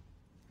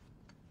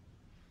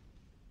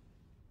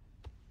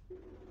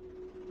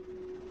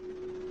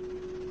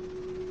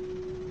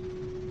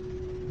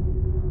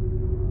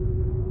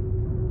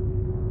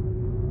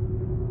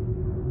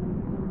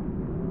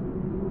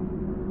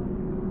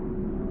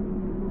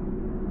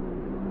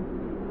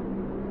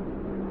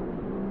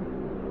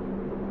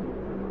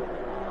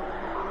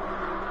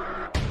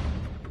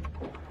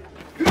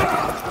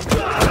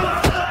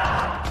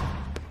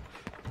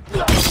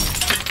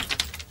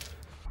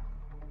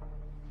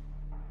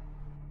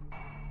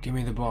 Give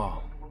me the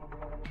ball.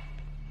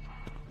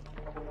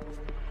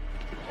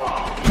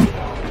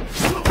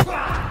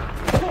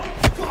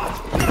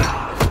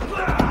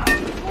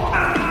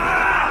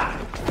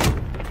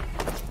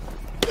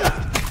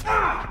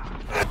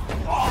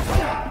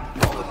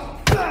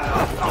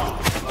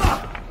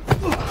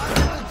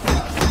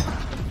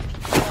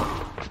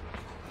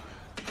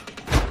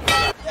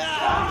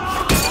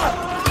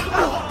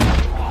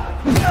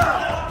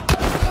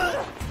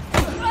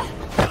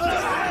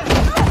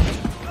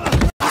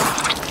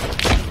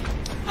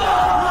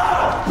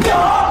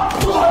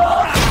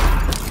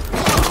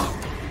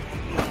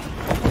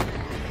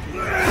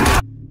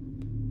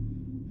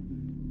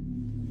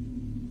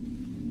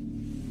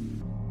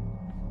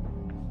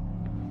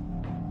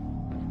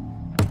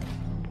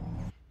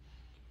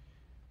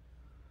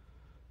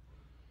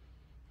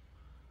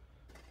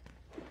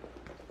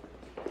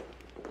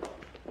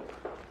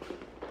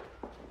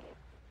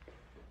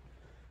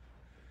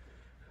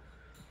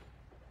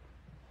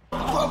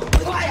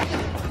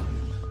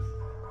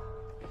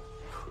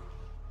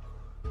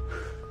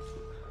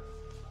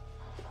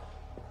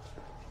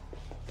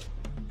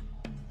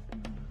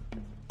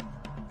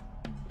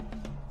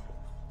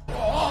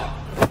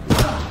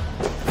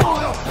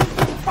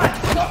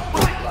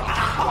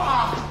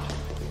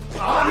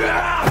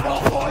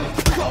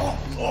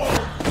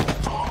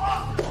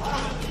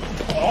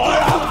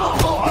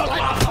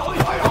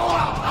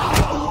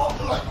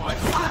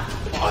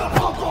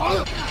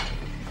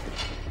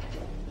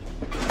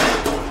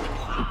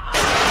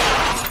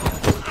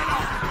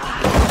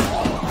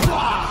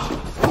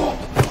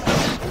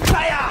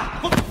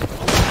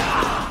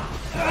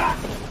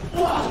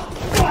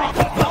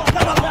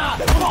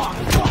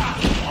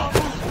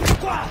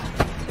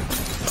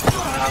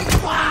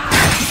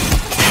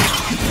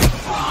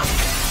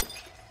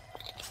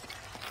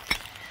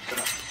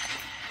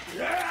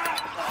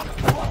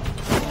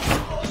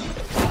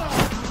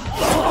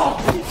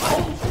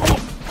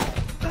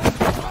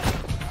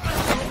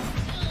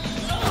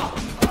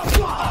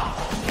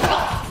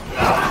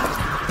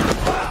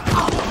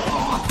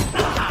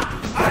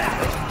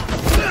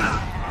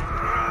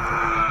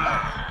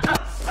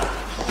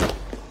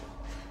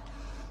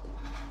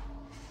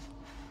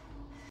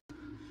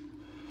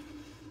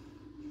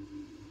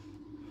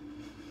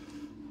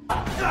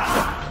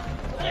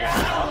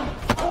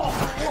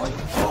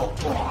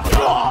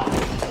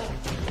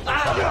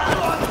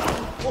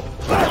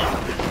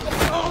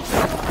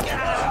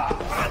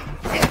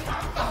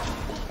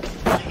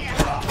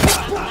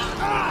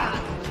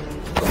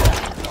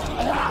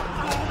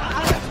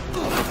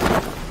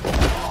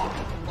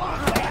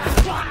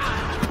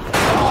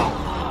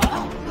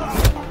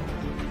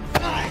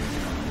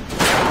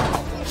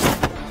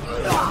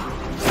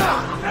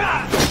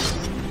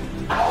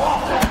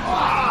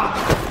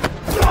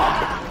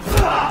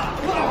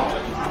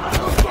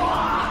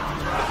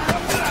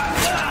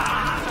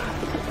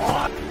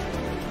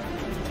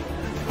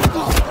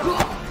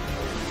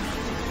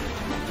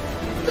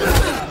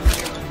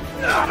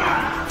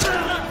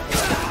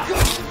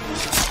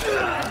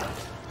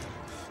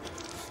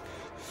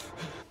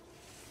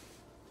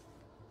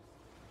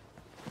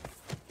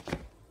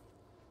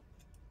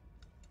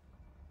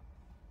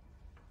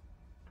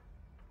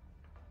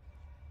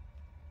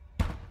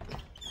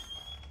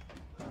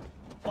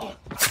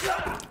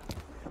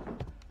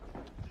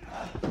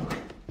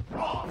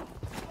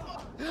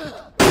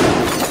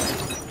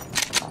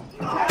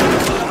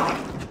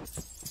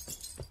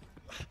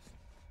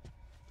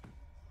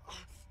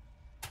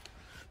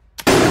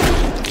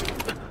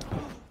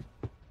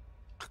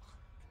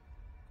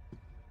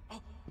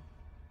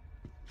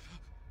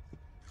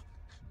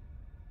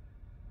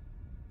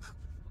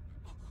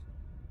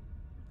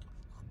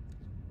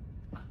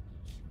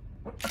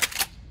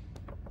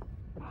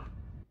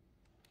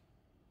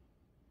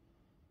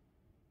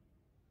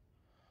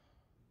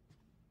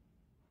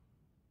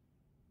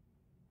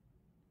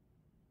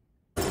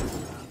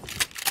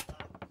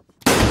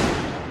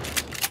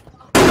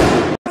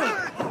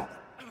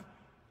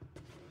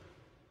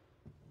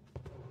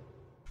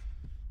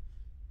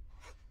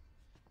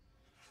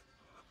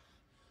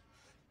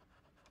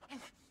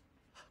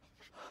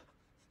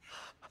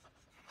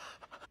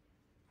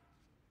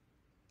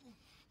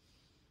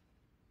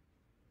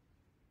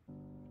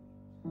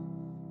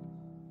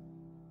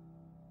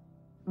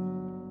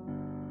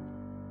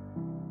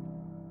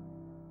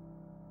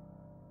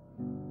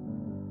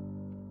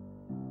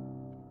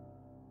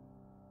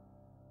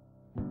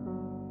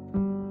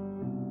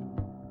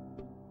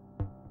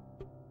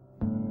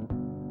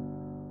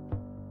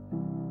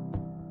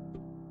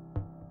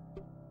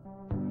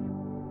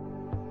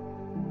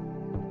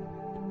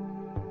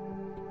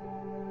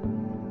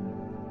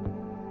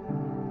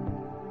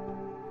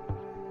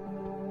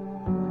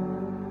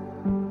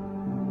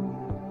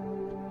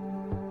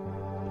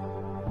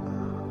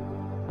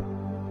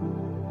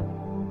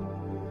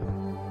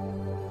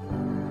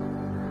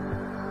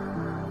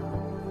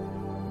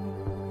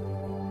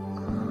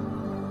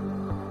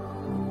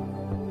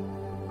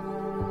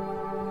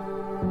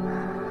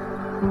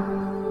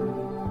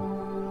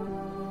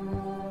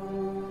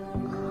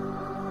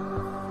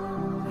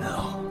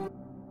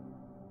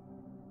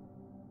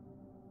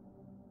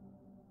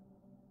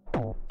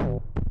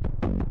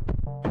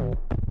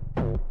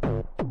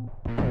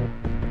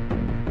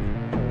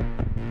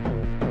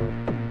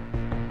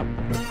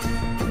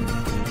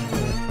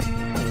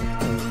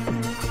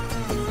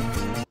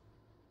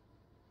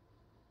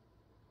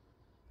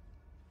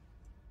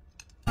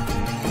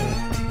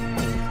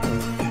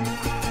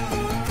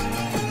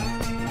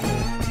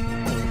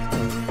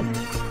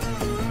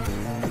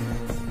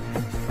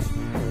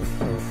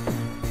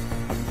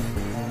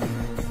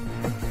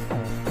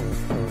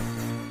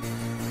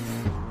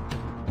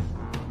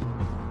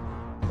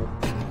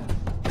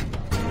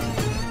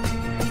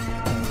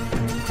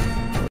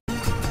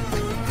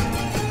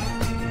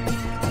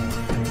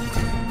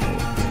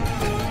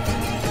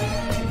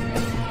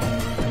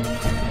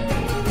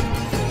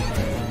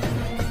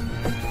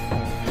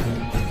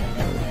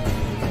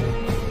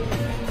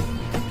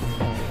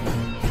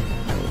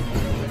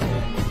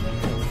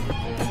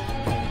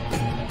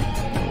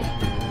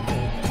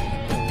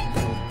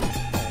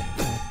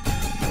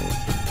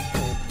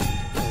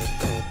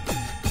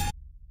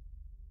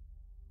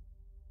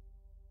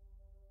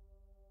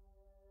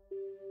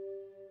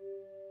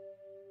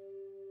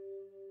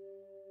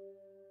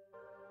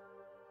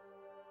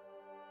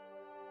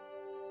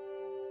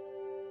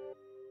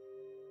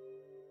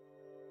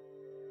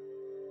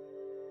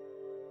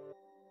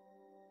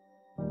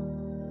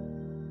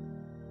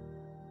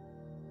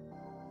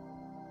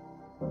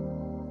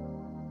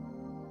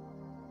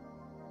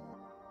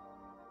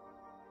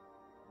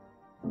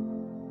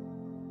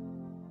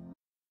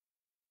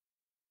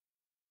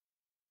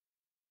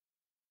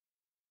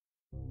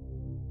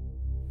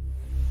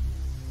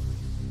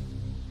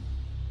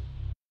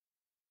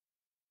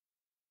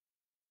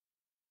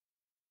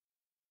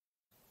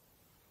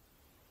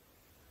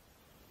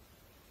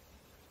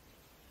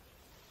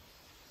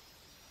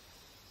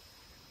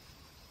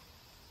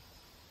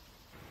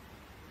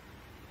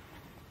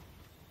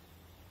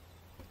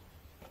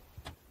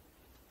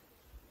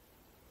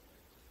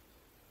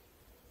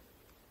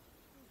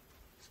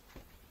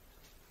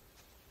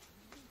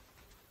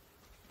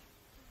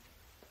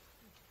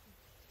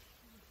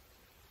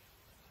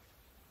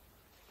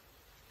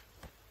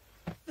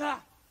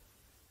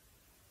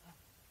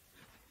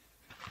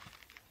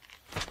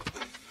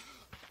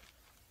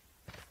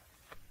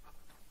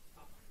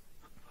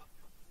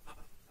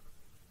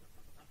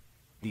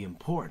 the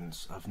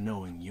importance of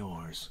knowing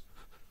yours.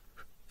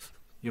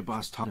 Your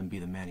boss taught him to be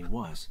the man he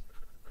was.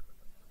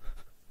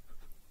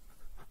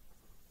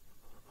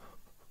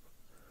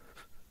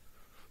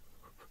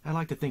 I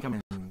like to think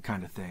I'm in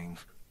kind of thing.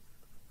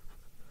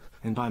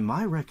 And by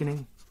my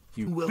reckoning,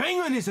 you will.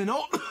 Penguin is an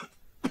old.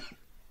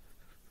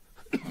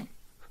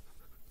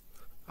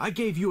 I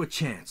gave you a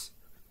chance.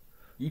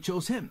 You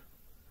chose him.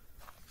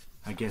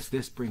 I guess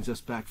this brings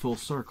us back full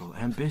circle.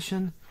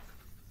 Ambition?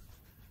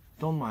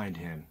 Don't mind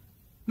him.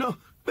 No,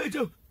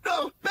 Beto!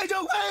 No!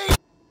 Beto, wait!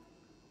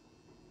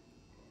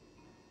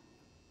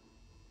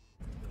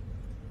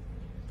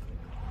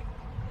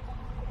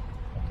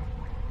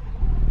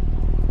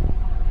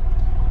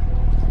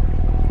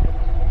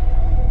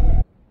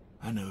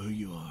 I know who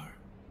you are.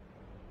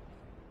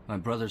 My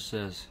brother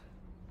says...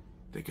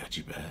 They got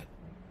you bad.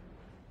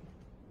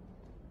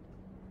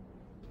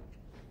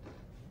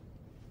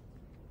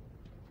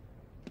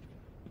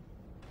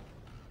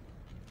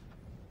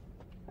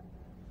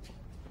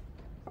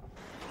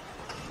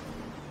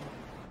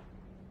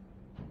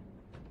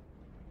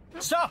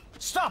 Stop!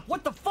 Stop!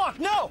 What the fuck?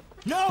 No!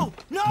 No!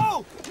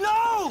 No!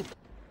 No!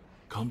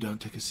 Calm down,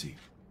 take a seat.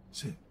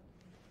 Sit.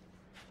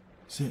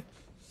 Sit.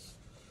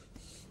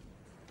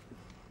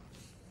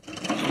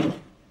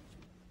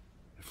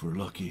 If we're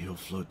lucky, he'll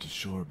float to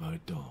shore by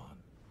dawn.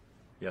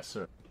 Yes,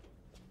 sir.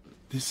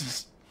 This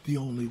is the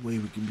only way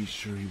we can be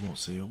sure he won't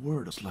say a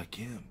word else like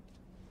him.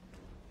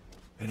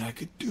 And I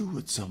could do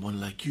with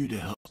someone like you to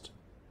help.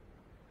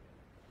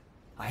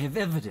 I have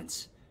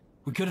evidence.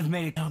 We could have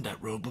made it down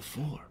that road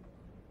before.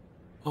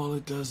 All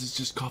it does is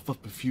just cough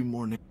up a few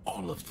more names.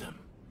 All of them.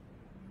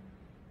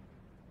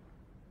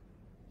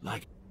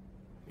 Like,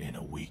 in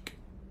a week.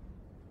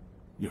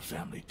 Your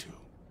family, too.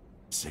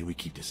 Say we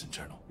keep this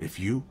internal. If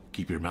you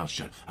keep your mouth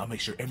shut, I'll make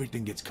sure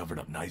everything gets covered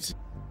up nice.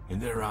 In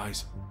their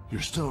eyes,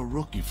 you're still a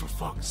rookie, for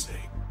fuck's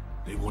sake.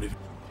 They won't even...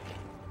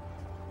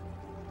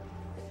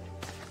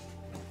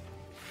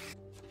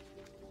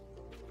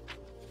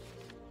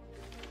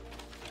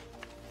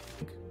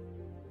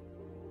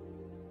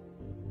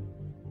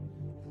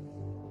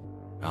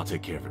 I'll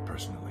take care of it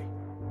personally.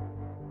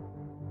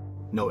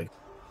 Knowing.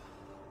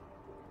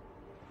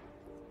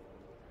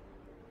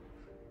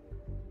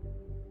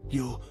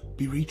 You'll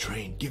be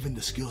retrained, given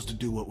the skills to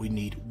do what we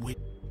need with...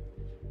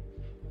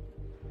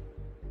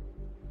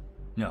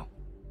 No.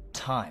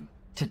 Time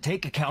to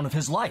take account of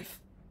his life.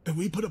 And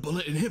we put a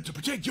bullet in him to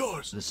protect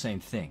yours. The same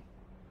thing.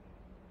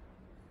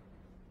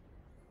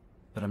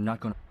 But I'm not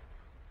gonna...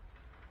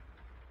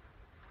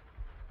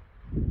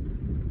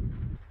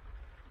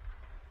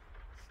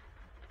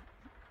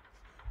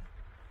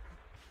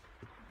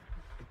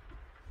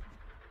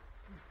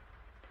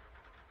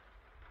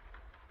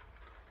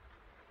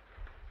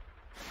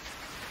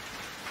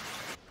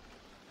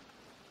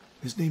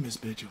 His name is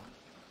Bejo.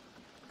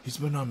 He's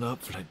been on the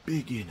up for like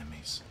big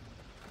enemies.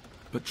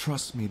 But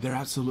trust me, they're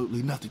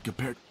absolutely nothing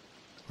compared...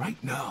 Right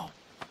now,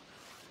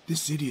 this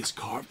city is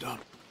carved up.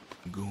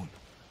 Goon.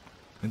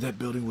 And that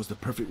building was the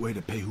perfect way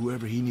to pay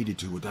whoever he needed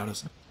to without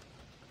us...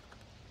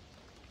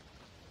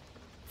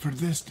 For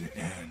this to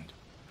end.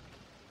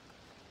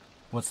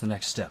 What's the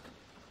next step?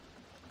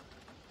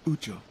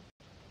 Ucho.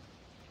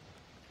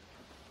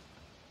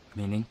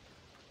 Meaning?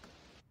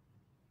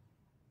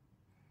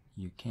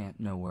 You can't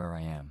know where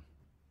I am.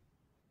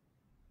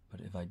 But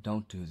if I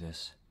don't do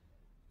this,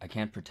 I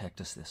can't protect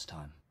us this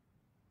time.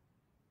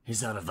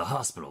 He's out of the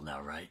hospital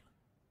now, right?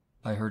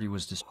 I heard he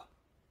was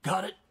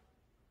Got it?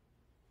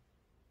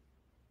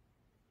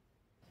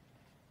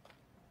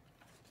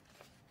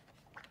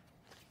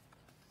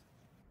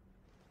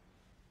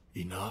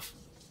 Enough?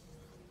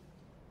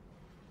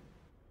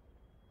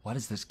 Why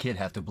does this kid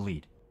have to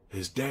bleed?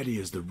 His daddy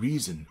is the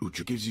reason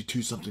Ucho gives you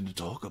two something to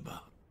talk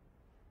about.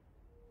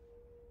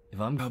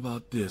 How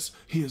about this?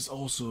 He is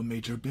also a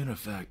major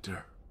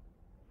benefactor.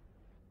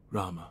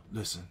 Rama,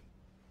 listen.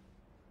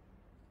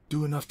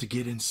 Do enough to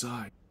get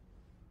inside.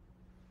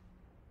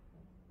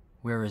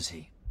 Where is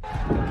he?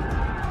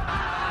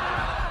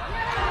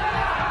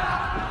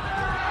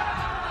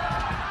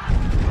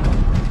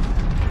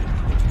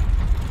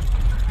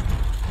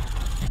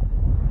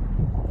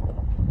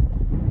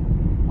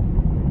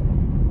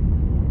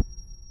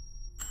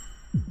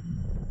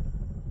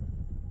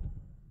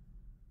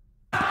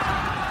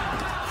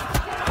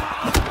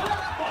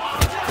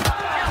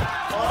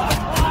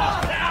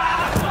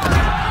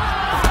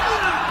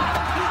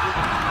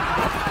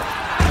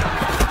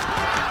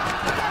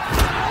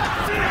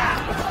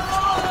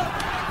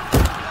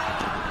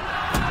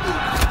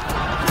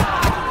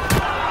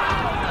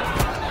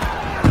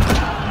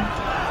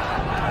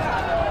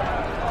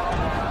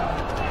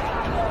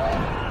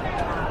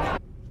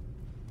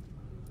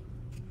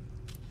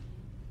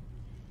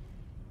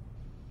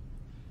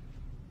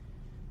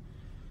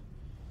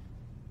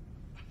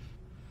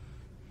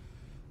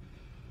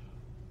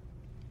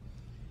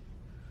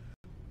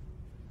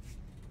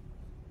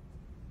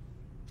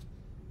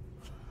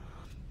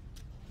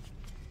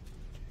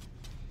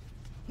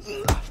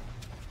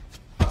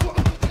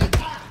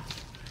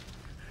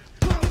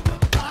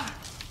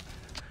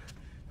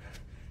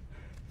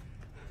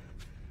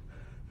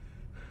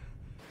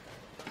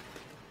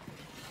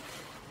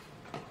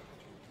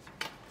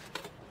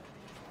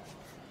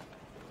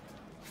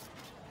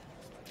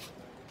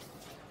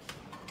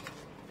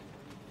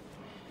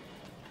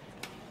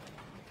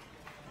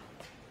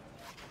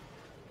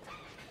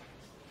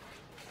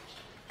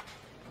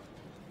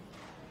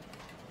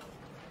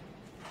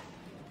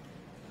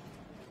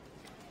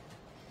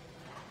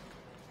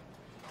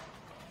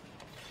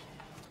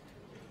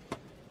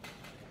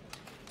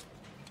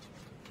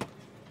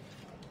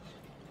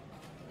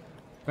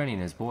 Benny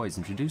and his boys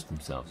introduced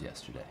themselves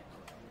yesterday.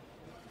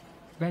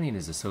 Benny and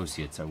his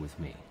associates are with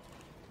me.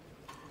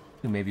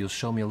 Maybe you'll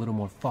show me a little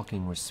more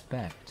fucking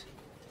respect.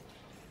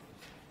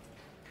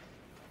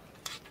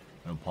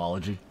 An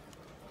apology?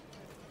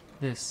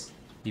 This,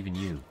 even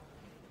you.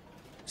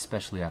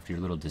 Especially after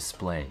your little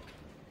display.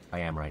 I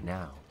am right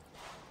now.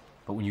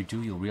 But when you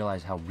do, you'll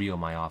realize how real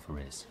my offer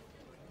is.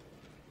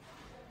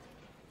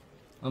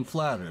 I'm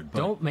flattered, but...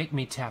 Don't make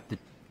me tap the...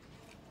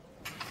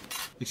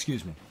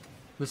 Excuse me.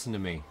 Listen to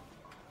me.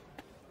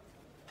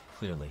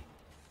 Clearly.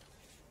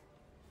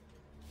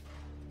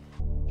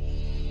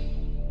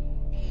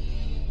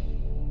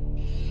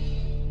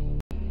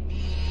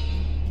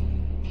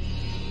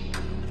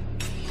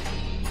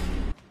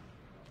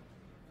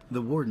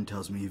 The warden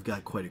tells me you've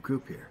got quite a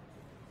group here.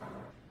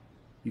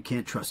 You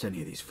can't trust any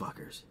of these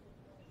fuckers.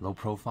 Low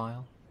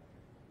profile?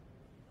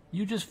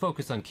 You just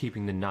focus on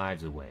keeping the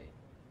knives away.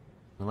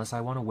 Unless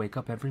I want to wake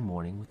up every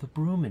morning with a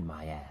broom in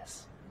my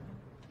ass.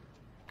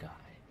 Guy.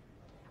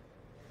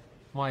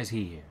 Why is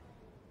he here?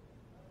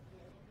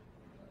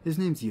 His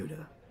name's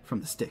Yuta, from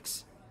the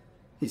Sticks.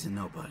 He's a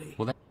nobody.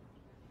 Well,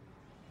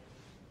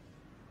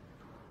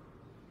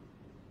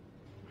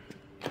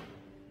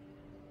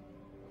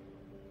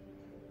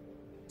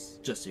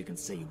 just so you can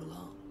say you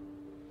belong.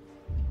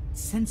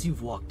 Since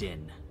you've walked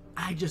in,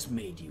 I just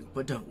made you,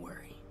 but don't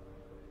worry.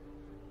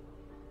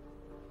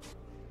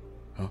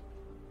 Huh?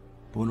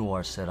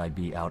 Bunawar said I'd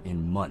be out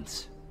in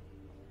months.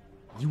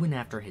 You went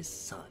after his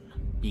son.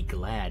 Be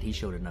glad he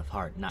showed enough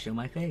heart not to show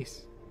my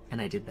face. And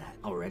I did that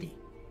already.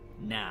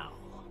 Now,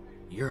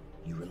 you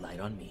relied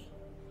on me.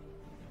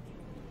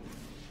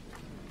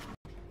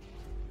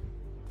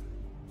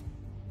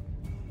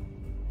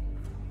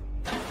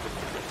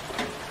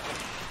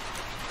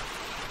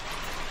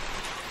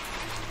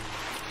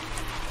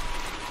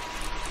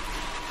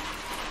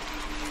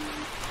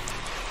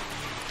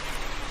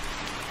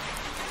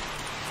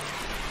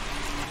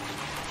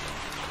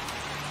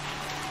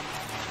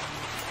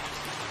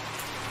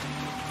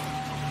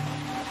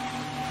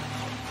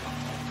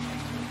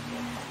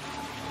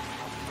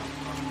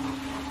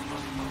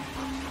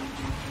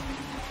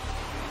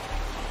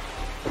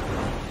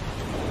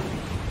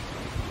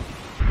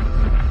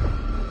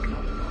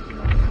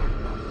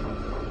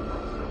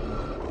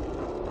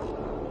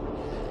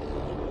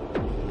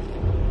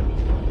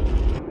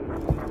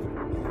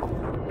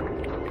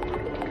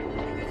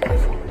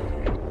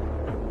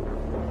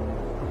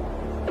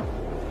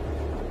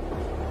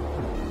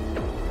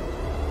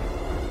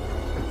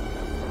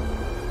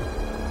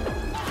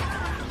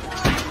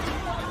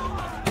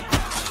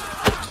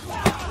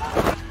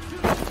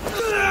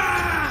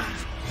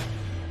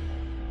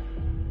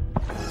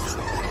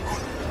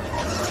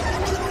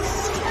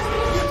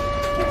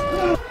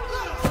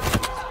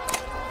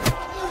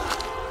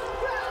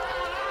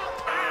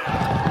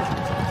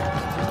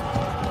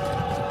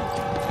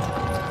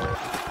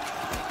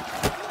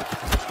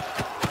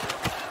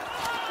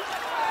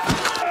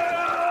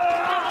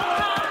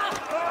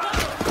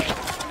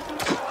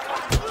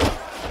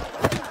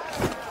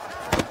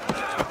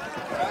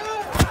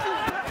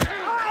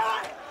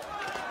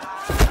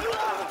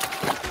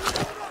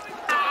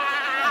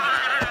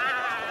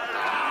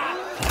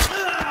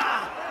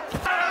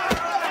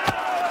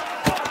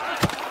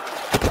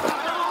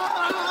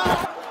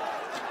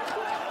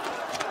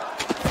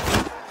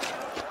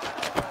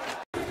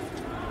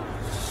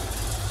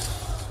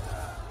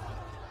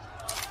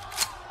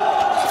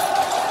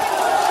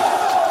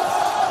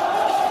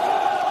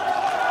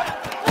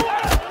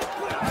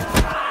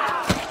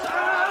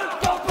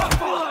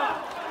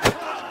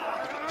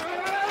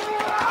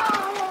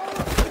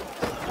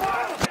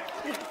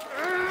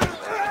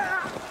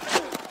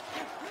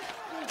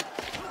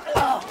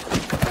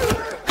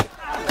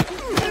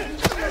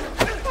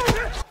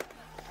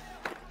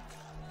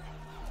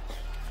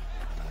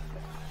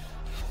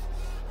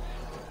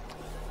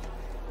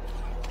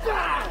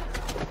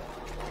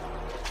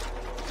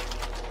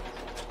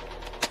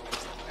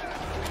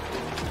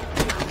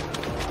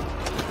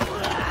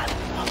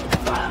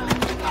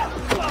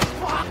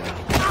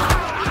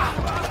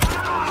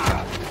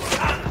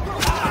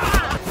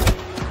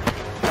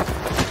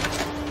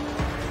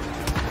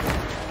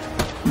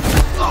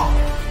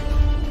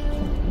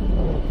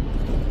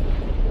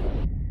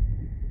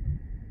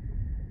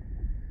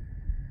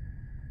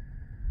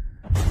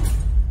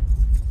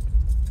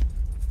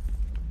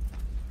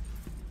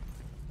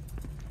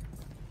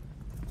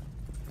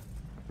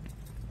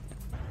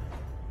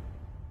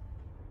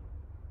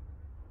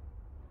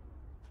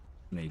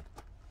 Me.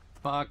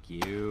 Fuck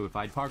you. If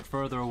I'd parked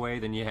further away,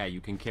 then yeah, you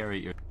can carry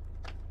it your...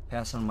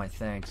 Pass on my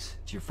thanks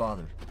to your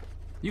father.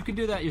 You can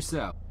do that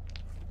yourself.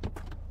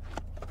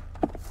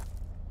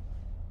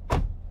 Do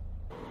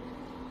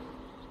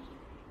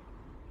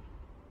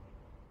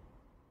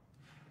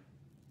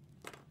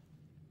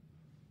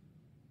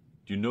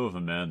you know of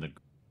a man that...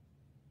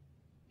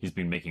 He's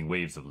been making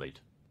waves of late.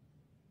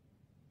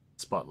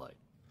 Spotlight.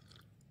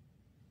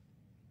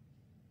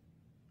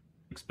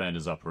 Expand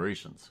his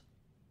operations.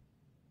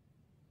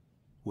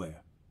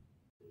 Where?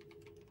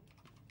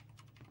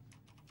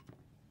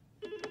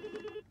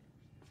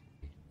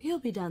 He'll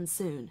be done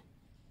soon.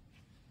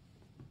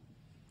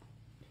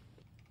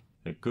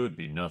 It could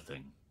be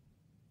nothing.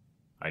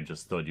 I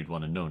just thought you'd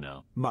want to know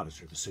now.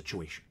 Monitor the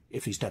situation.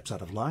 If he steps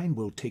out of line,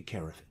 we'll take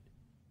care of it.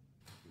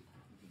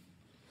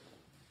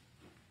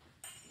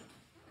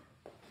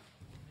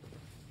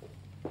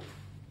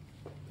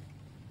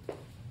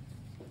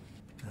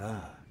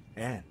 Ah,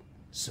 and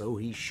so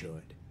he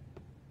should.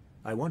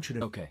 I want you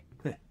to... Okay.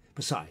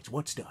 Besides,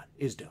 what's done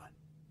is done.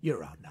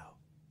 You're out now.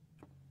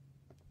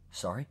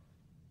 Sorry?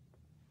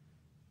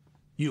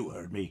 You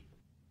heard me.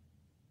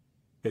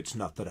 It's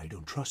not that I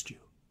don't trust you.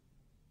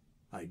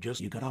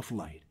 You got off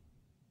light.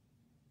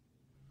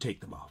 Take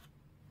them off.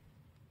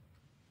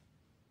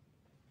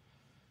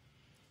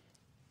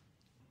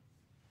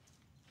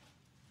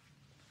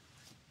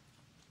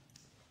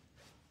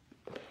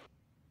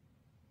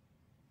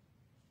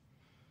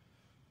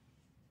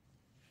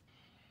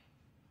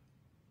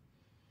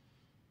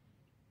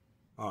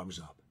 Arms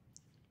up.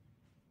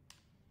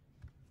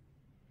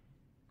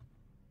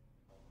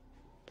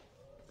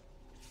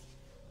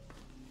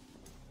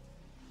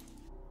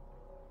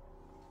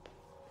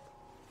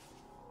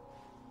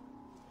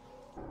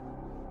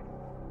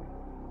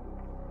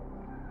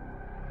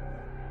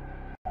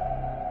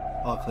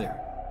 All clear.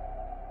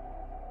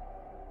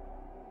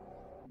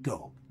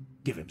 Go.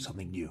 Give him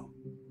something new.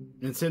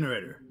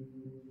 Incinerator.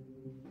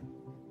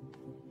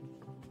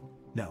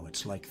 Now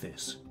it's like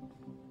this.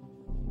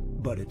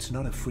 But it's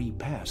not a free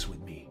pass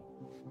with me.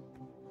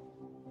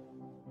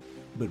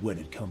 But when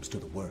it comes to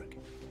the work,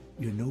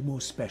 you're no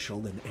more special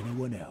than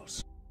anyone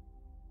else.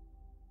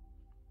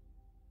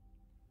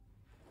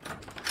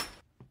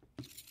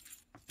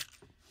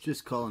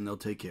 Just call and they'll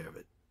take care of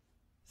it.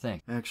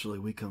 Thanks. Actually,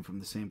 we come from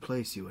the same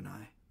place, you and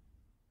I.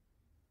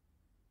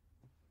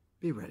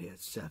 Be ready at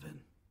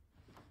 7.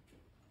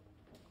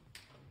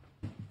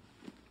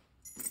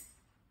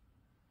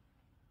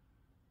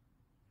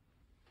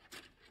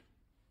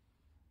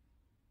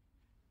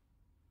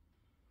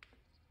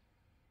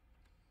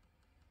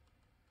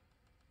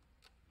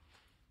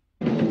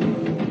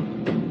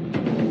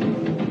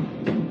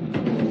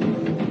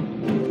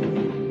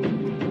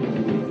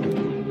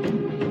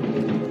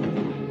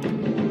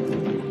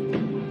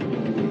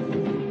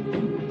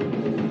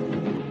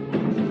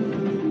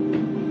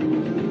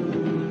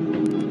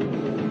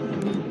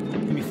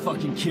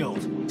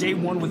 Killed. Day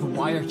one with a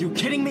wire. You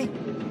kidding me?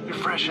 You're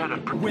fresh out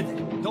of... With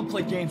it. Don't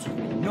play games with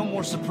me. No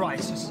more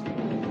surprises.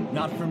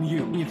 Not from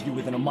you. Any of you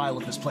within a mile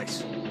of this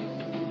place.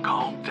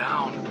 Calm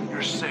down.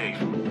 You're safe.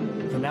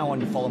 From now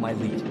on, you follow my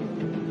lead.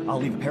 I'll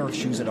leave a pair of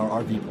shoes at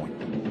our RV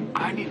point.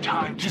 I need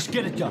time to... Just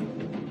get it done.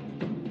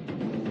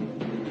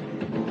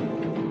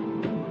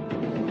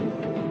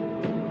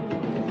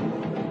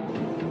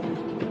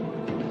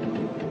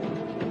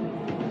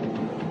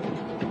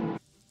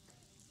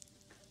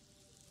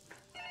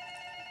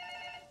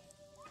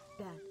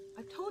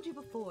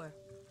 Before.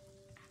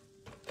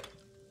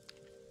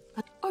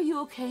 Are you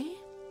okay?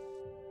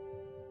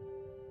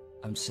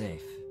 I'm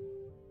safe.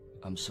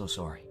 I'm so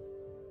sorry.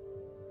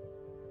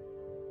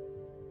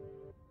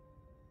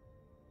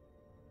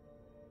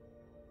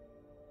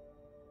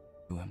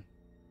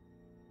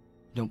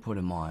 Don't put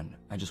him on.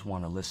 I just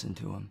want to listen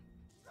to him.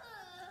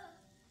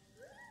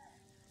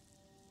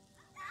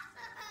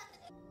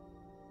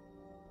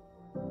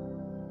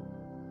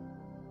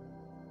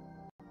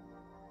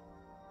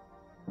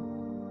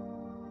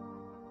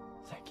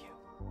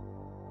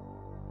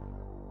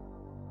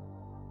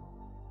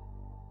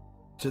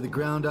 To the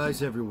ground,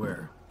 eyes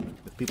everywhere.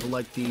 With people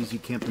like these, you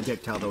can't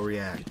predict how they'll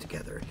react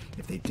together.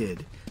 If they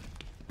did,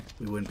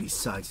 we wouldn't be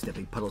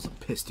sidestepping puddles of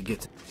piss to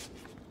get to...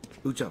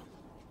 Ucho.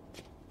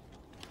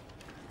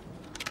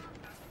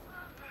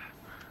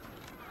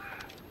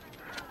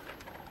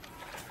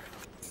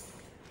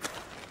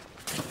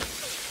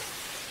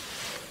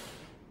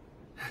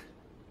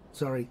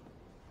 Sorry.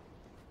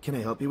 Can I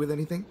help you with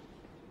anything?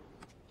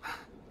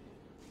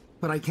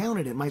 But I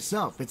counted it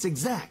myself. It's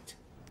exact.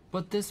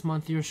 But this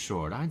month you're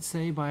short, I'd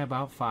say by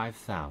about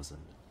 5,000.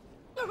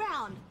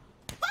 Around!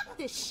 Fuck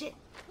this shit!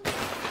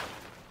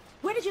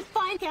 Where did you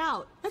find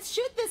out? Let's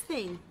shoot this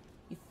thing,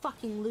 you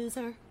fucking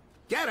loser.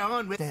 Get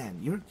on with... Dan,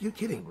 you're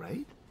kidding,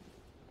 right?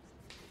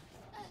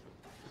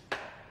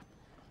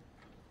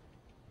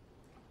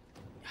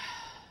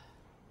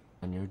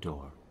 On your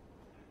door.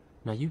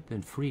 Now you've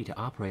been free to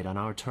operate on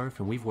our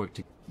turf and we've worked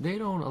to... They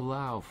don't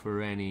allow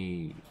for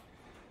any...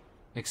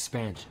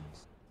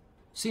 expansions.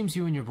 Seems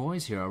you and your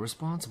boys here are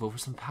responsible for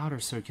some powder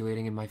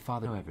circulating in my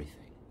father know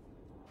everything.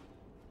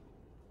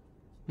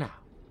 Now,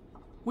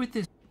 with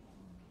this,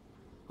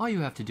 all you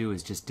have to do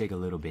is just dig a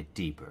little bit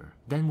deeper.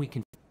 Then we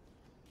can...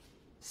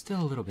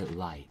 Still a little bit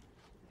light.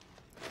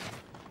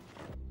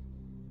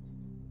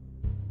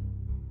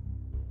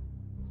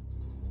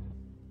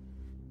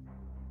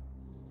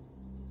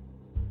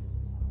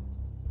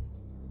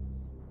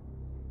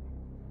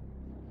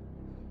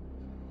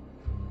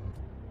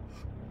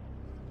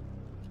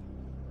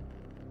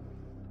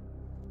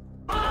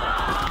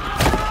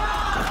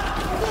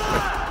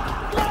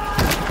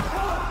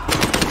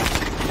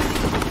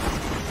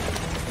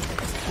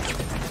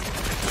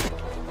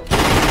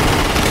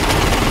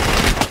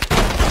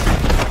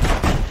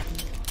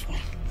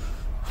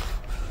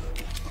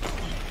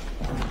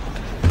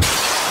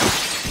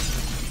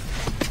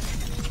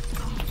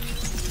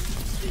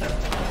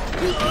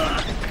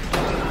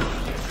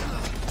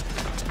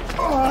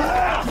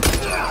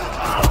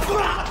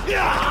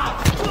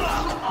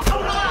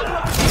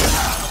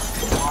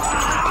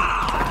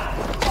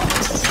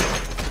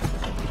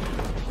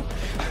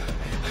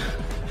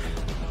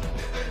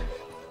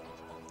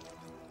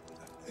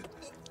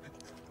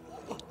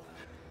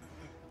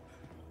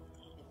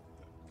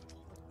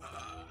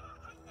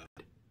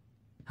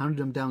 Hounded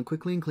him down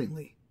quickly and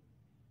cleanly.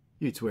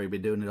 You'd swear he'd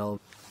been doing it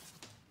all.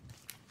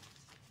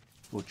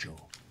 Ucho,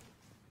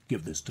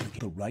 give this to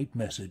the right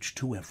message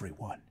to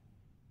everyone.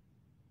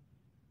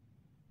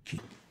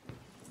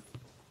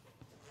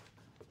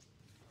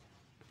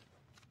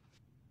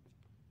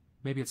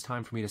 Maybe it's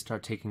time for me to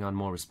start taking on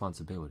more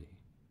responsibility.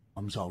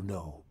 I'll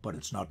know, but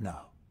it's not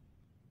now.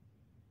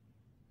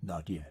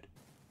 Not yet.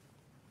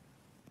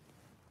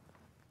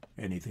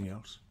 Anything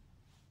else?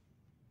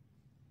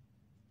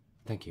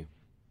 Thank you.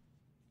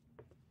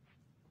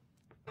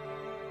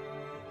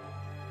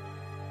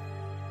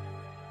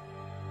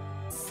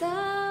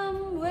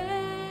 Somewhere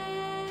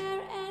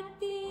at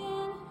the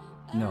end.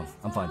 No,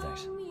 I'm fine,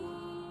 thanks.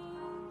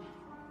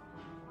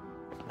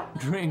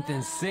 Drink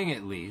then sing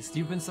at least.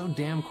 You've been so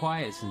damn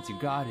quiet since you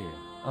got here.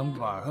 I'm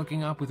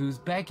hooking up with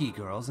Uzbeki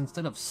girls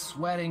instead of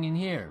sweating in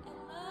here.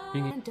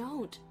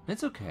 Don't.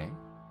 It's okay.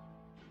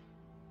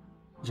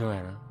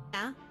 Joanna.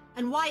 Yeah?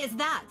 And why is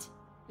that?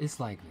 It's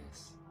like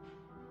this.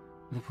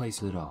 The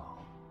place it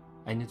all.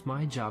 And it's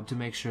my job to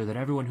make sure that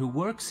everyone who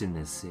works in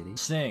this city...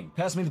 Sing.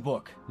 Pass me the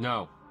book.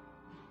 No.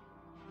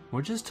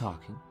 We're just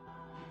talking.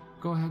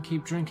 Go ahead,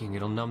 keep drinking.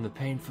 It'll numb the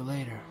pain for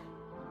later.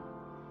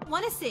 I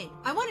want to sing.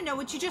 I want to know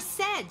what you just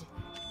said.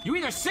 You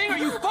either sing or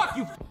you fuck!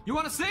 You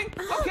want to sing?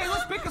 Okay,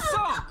 let's pick a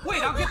song!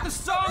 Wait, I'll get the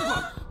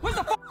songbook! Where's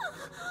the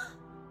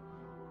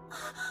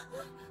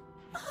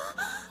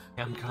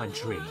damn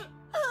country?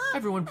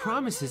 Everyone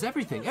promises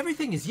everything.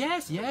 Everything is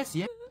yes, yes,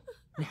 yes.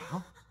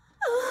 Now,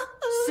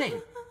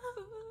 sing.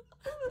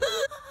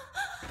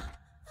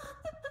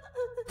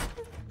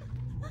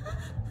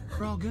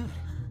 We're all good.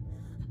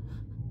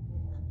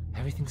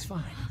 Everything's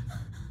fine.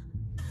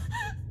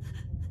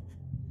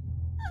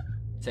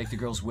 Take the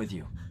girls with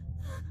you.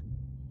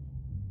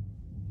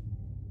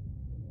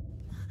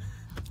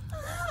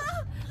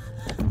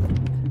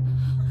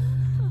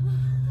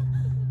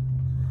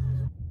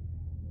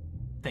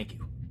 Thank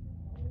you.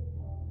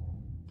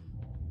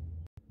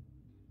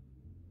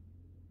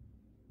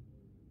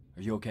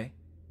 Are you okay?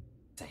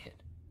 Say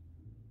it.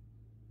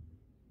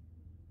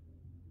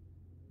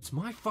 It's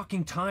my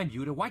fucking time,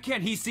 Yuta. Why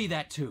can't he see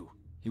that too?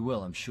 He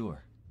will, I'm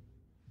sure.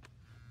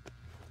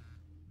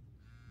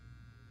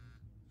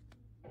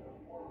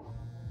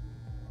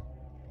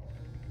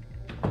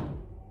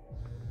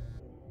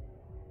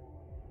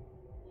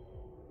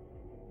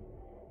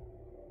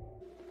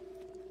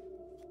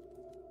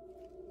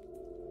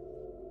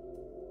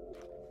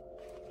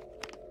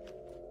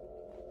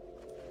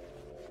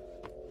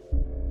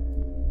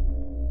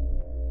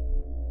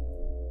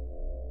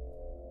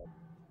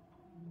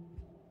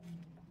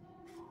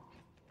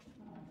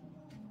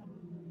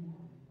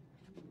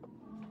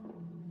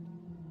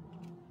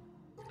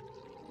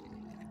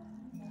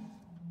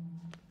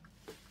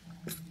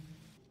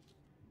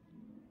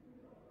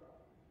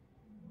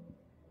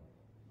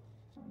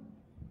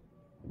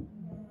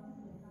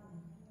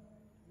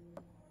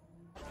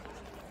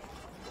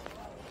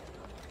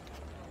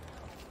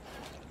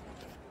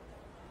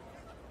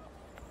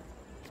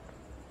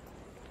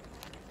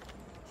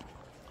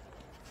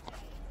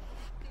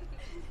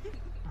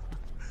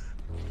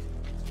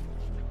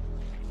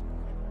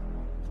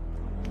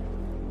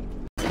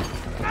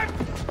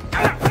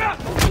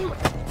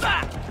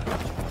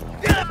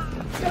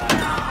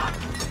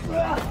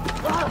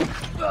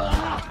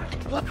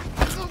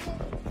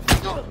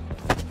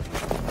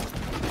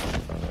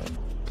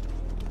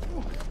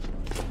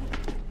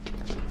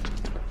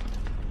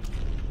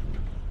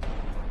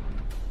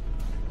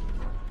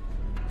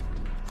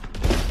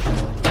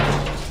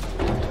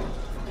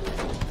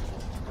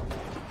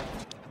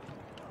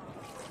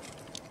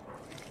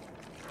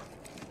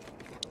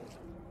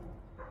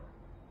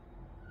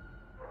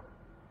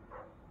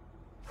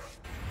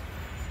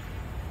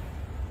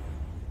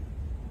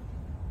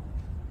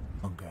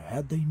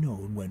 Had they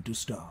known when to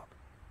stop.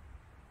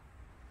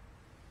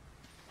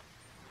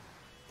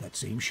 That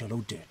same shallow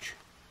ditch.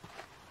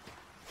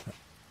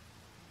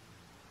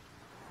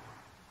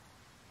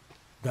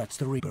 That's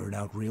the burn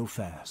out real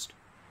fast.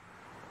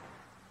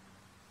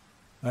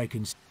 I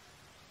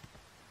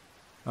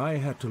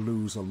had to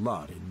lose a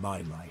lot in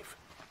my life.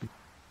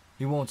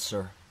 He won't,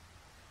 sir.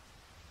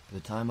 For the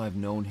time I've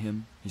known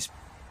him, he's...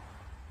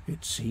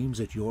 It seems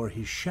that you're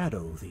his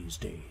shadow these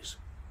days.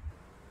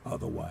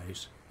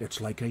 Otherwise,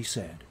 it's like I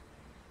said.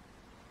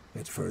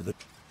 It's further...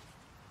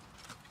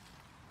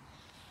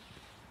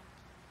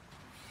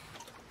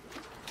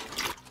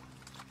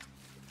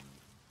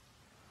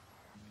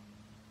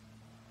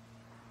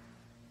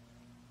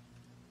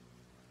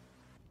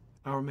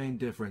 Our main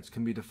difference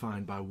can be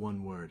defined by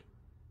one word.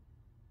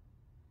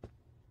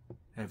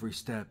 Every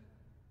step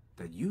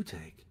that you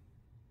take,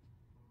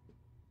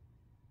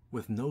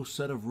 with no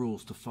set of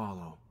rules to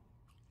follow,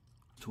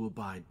 to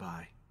abide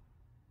by,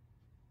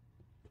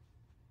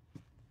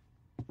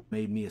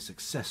 made me a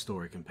success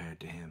story compared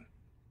to him.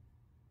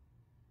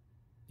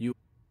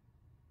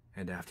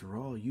 And after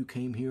all, you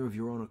came here of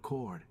your own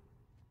accord.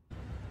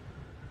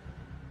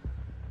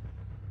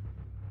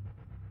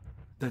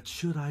 That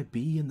should I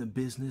be in the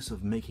business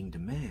of making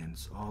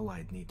demands, all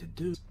I'd need to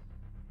do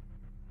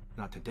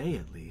Not today,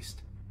 at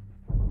least.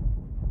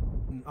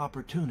 An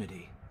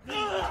opportunity.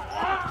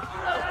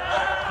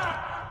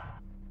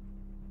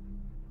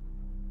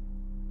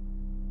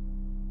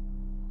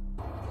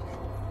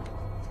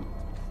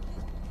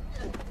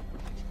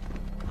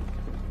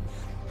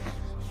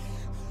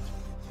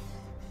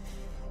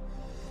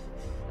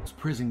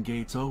 Prison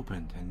gates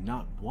opened, and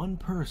not one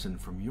person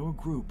from your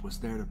group was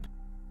there to...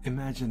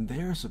 Imagine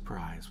their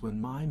surprise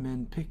when my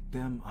men picked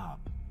them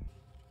up.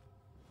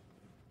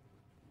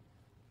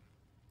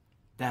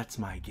 That's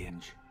my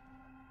Ginge.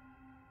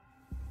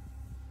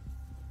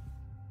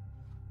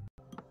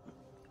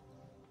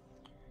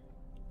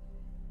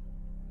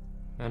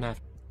 And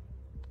after...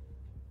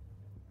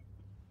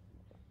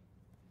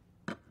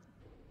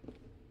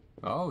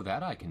 Oh,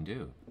 that I can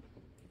do.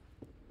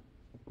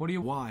 What do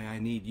you... Why I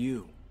need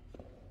you.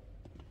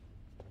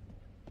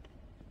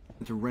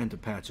 To rent a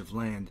patch of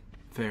land,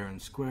 fair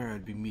and square,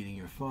 I'd be meeting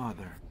your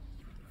father.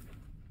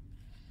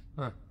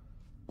 Huh.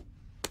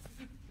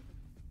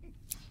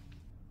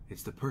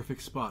 It's the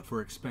perfect spot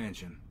for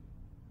expansion.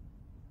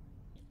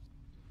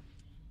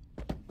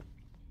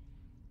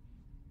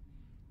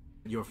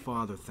 Your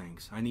father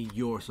thinks I need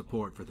your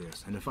support for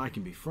this, and if I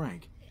can be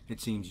frank,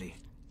 it seems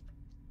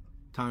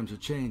times are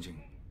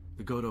changing.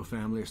 The Goto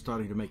family are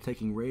starting to make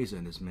taking Reza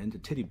and his men to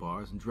titty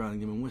bars and drowning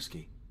them in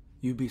whiskey.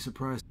 You'd be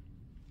surprised.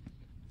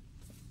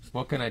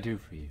 What can I do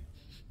for you?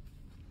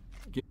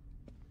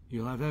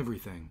 You'll have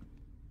everything,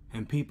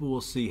 and people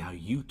will see how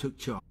you took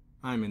charge.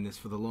 I'm in this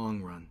for the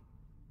long run.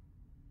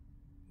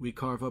 We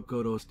carve up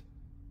Goto's...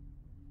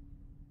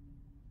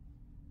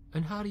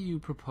 And how do you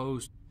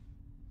propose...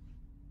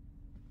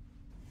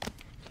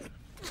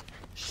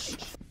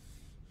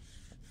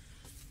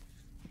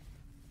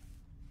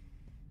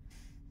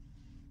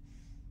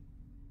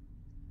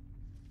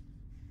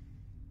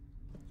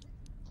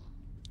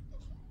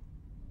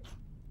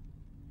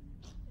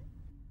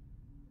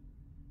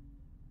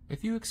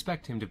 If you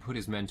expect him to put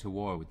his men to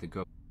war with the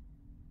Goto...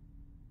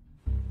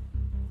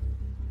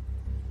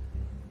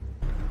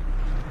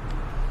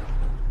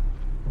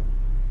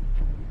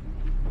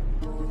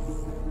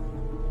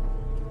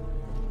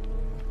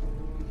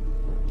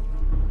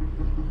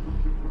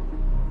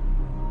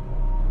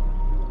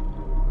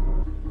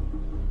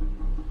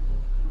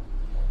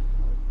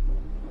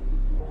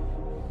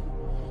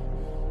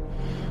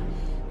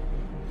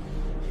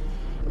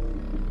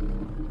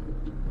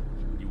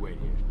 You wait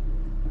here.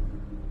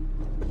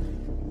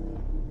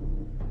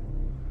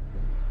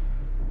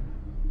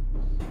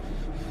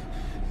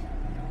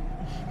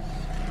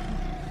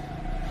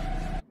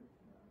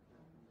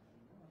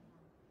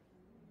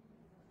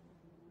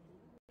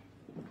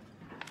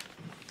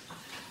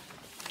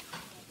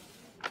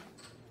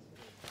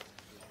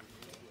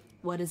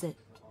 What is it?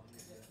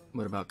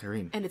 What about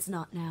Karim? And it's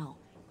not now.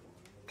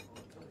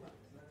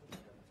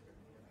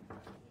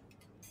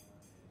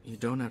 You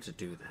don't have to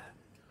do that.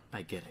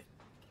 I get it.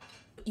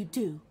 You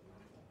do.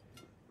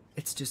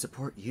 It's to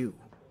support you.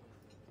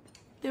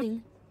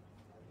 I'm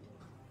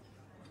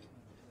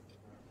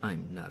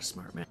not a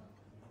smart man.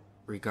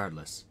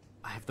 Regardless,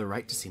 I have the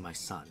right to see my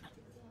son.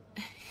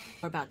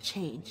 About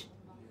change.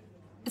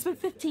 It's been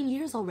 15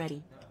 years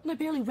already, and I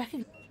barely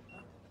recognize...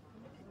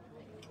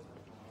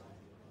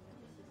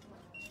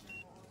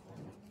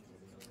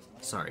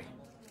 Sorry.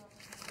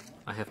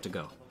 I have to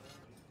go.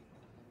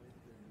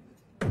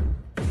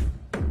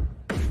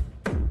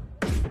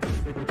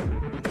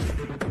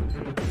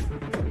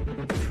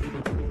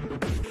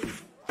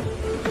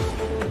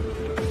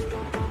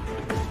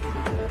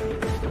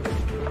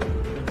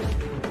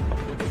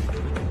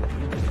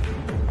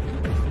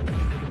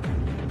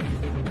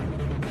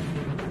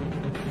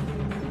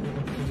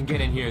 You can get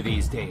in here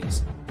these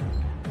days.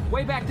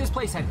 Way back, this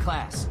place had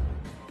class.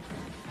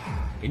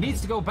 It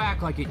needs to go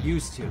back like it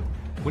used to,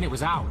 when it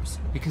was ours,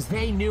 because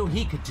they knew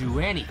he could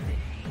do anything.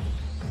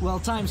 Well,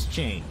 times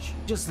change.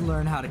 Just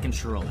learn how to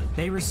control it.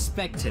 They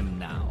respect him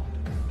now.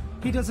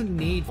 He doesn't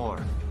need more.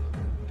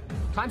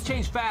 Times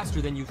change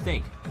faster than you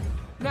think.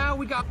 Now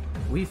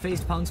We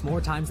faced punks more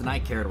times than I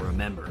care to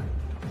remember.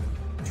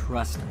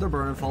 Trust, they'll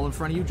burn and fall in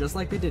front of you just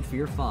like they did for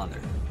your father.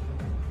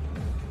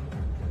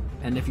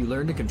 And if you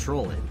learn to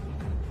control it,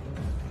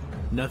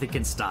 nothing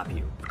can stop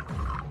you.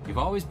 You've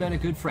always been a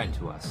good friend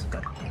to us.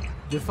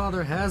 Your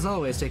father has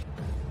always taken...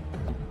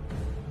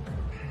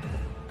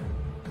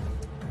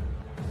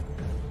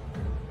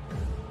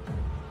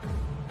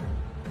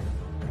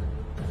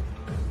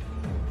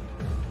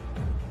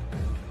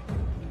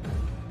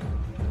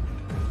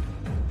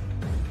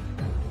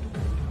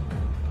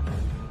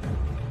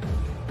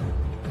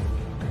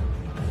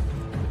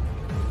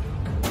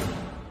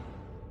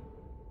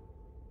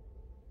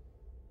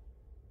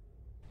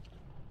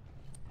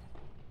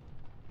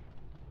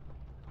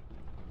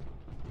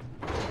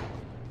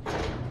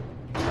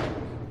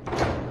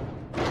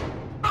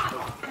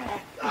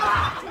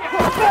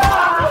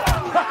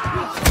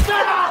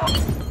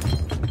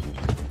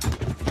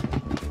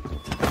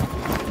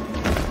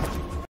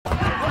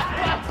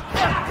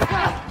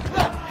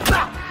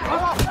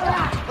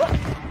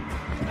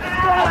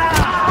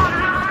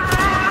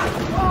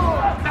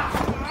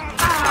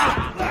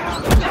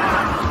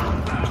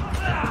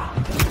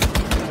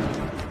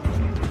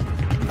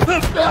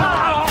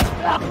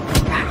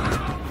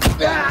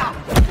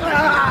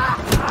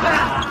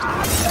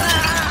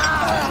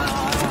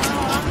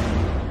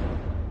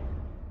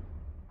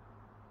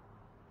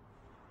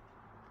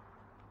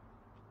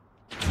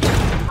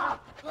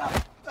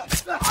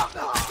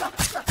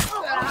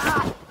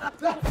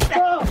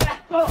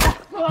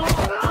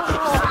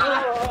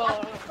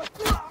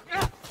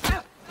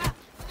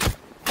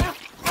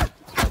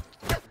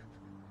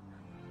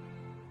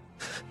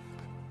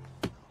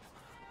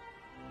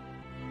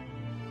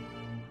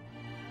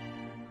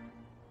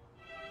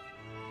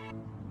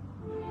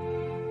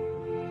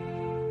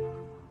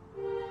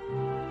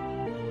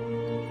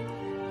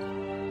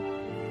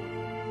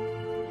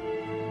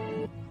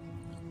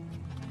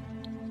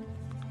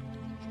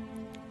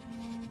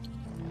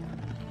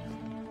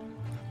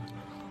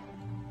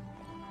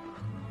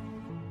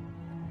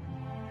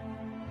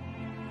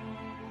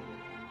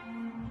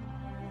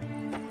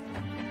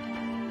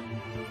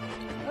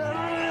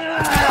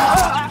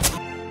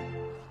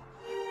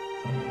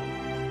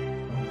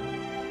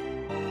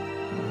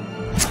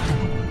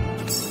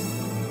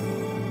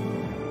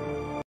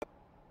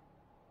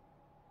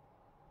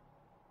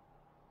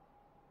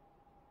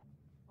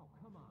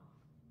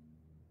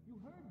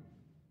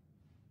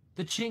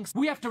 The Chinks,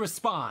 we have to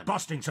respond.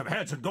 Busting some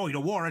heads and going to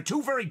war are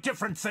two very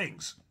different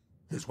things.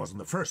 This wasn't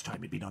the first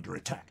time he'd been under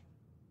attack.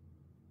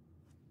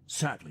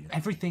 Sadly,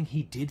 Everything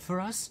he did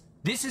for us?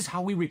 This is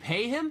how we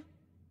repay him?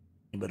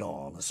 It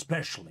all,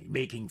 especially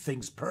making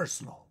things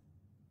personal.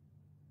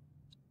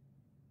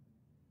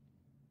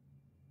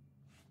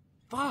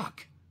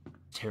 Fuck!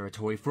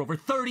 Territory for over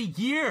 30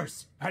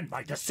 years! And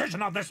my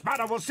decision on this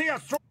matter will see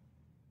us through.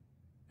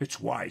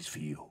 It's wise for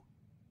you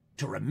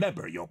to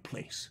remember your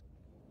place.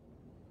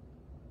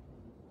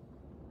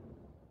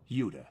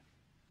 Yuta,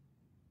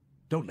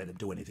 don't let him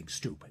do anything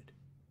stupid.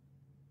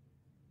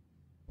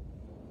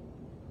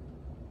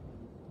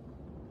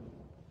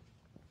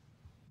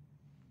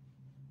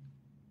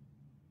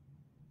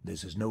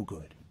 This is no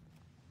good.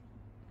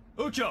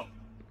 Ucho!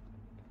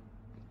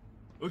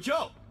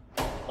 Ucho!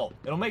 Oh,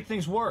 it'll make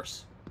things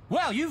worse.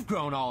 Well, you've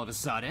grown all of a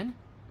sudden.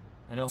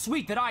 I know.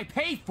 Sweet that I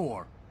pay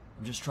for.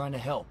 I'm just trying to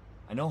help.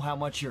 I know how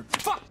much you're...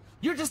 Fuck!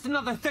 You're just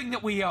another thing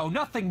that we owe,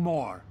 nothing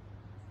more.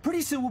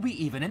 Pretty soon we'll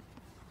be even and...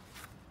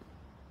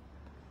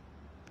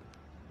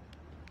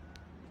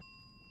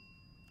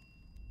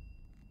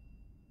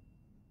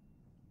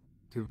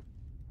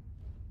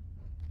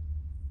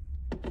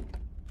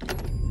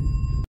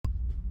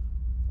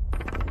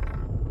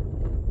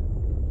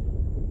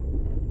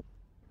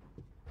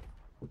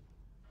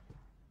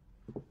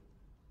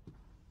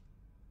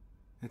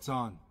 It's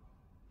on.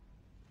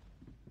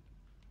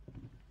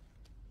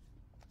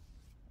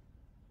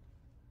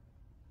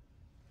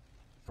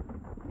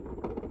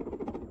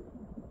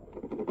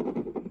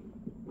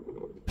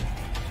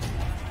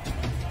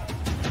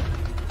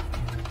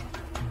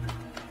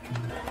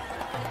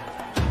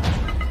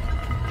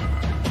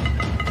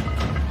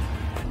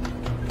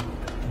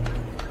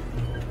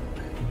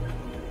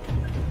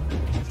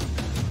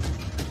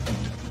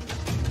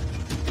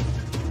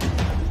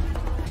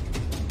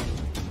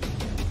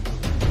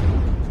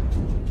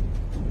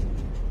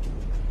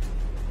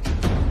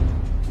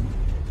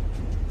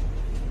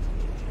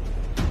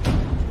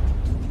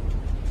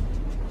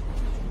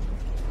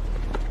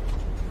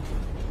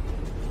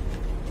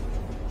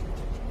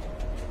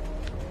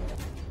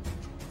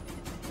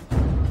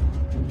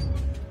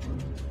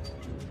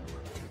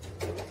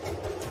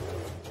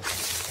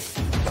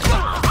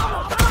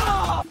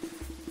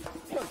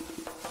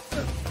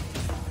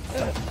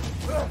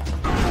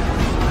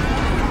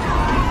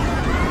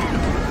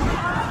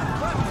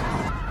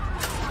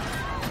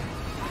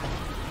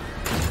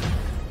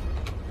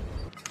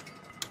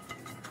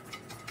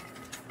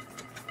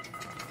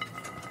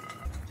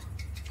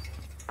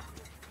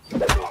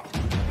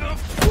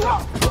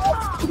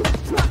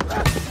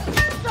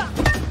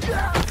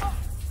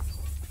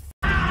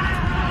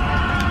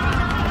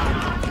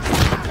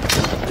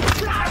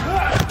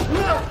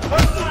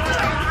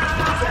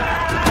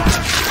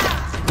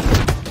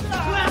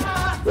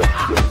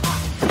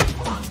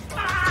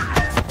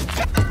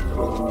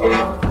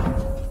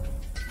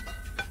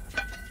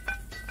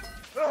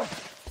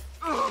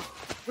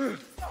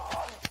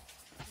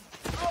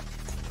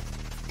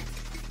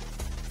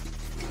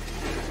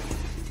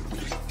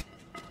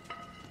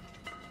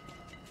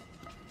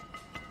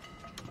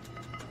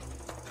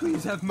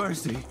 Please have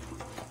mercy.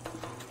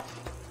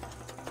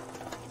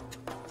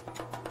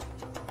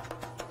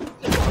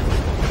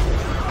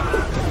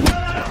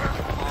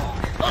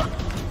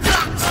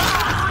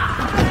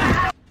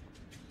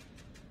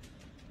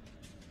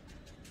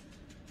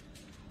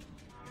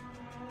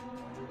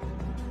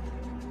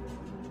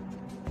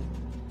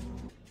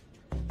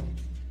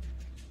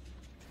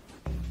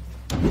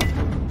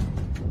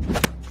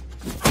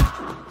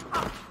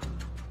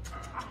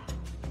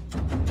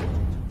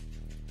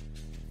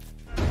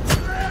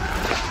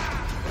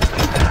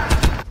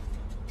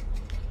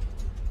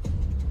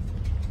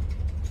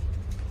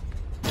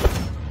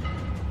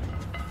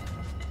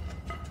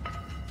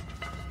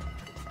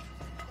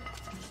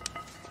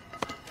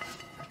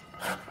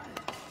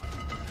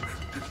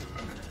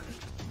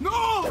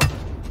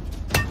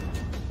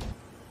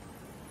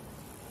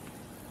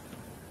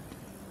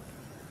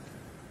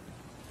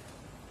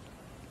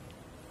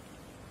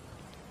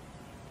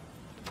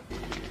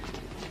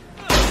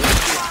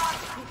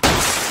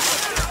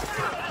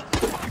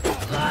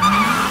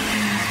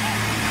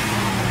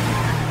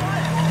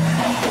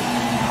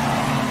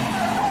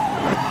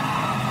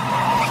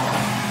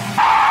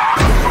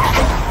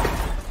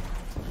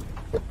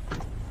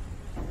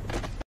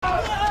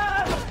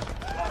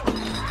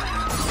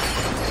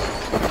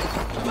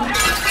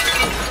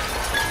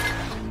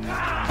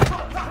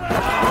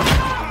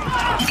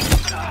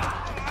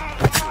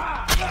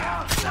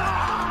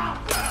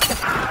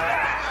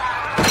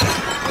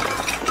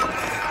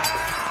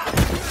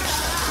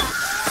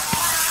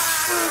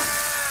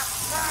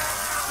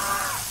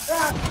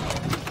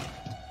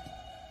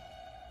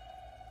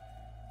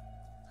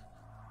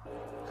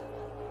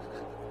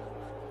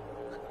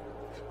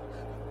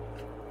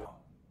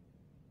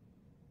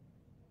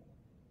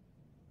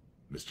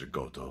 Mr.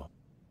 Goto.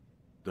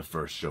 The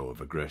first show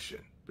of aggression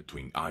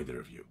between either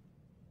of you.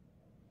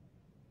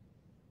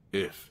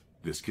 If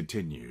this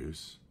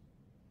continues...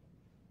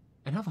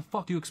 And how the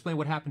fuck do you explain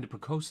what happened to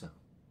Precoso?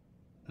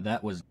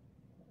 That was...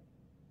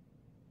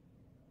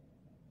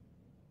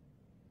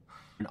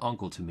 An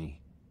uncle to me.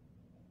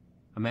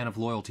 A man of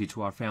loyalty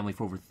to our family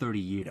for over 30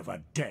 years. Of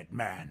a dead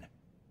man.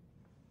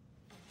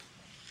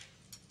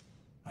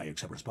 I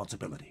accept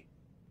responsibility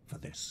for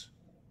this.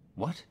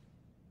 What?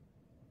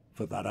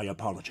 For that I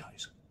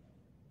apologize.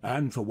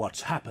 And for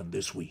what's happened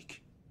this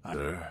week.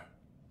 Sir,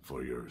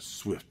 for your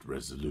swift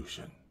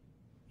resolution.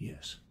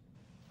 Yes.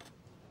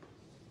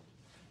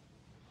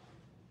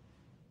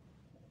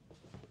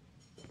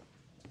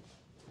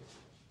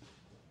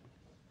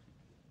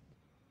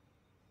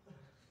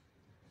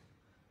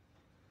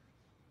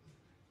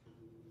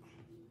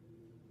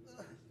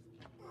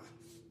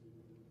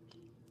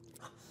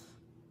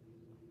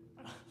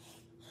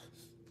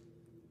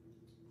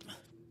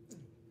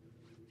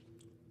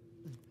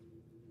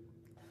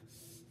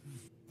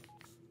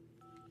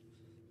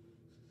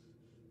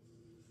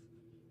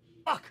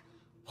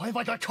 Why have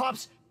I got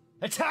cops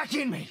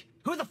attacking me?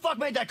 Who the fuck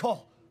made that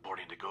call?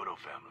 According to Goto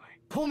family.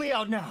 Pull me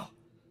out now.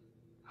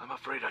 I'm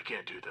afraid I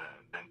can't do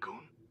that,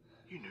 Ben-kun.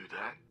 You knew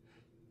that.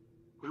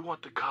 We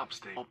want the cops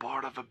to be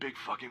part of a big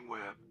fucking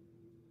web.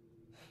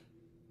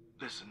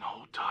 Listen,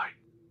 hold tight.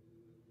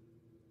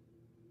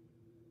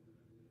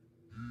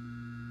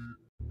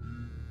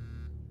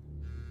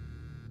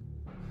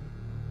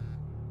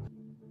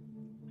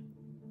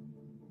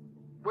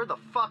 Where the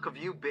fuck have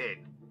you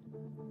been?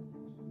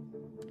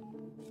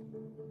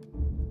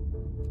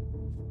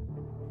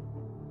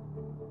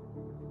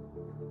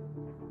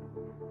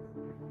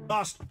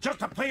 Lost just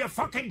to play a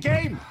fucking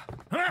game?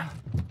 Huh?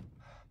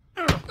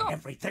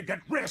 Everything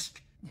at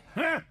risk?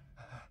 Huh?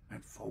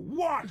 And for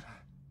what?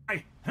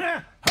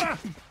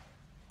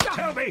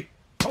 Tell me,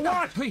 for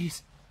what?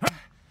 Please.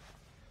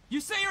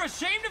 You say you're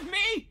ashamed of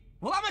me?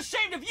 Well, I'm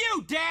ashamed of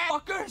you, dad!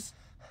 Fuckers!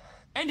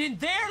 And in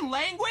their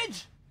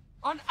language?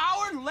 On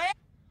our land?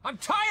 I'm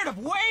tired of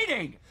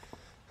waiting!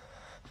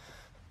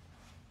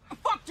 The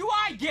fuck do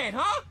I get,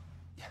 huh?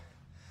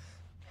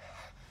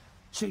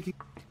 Shaky.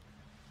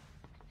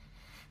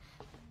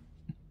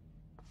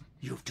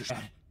 You've just...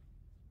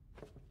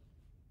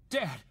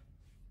 Dad,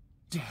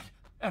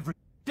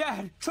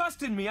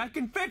 trust in me, I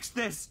can fix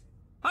this!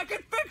 I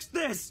can fix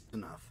this!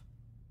 Enough.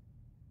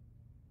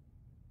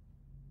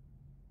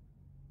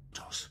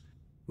 Toss.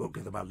 We'll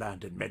give them our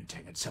land in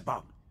Menteng and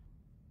Sabang.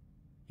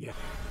 Yeah.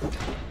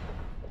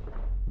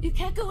 You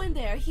can't go in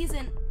there. He's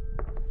in...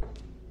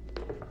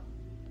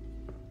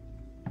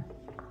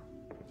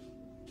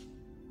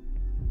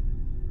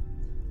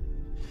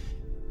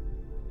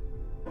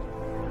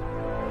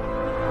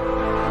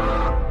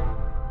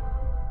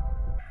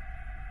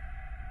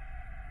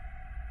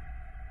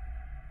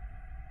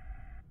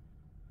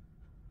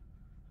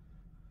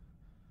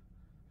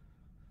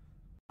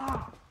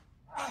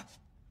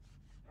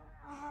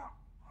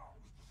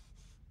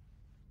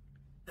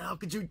 How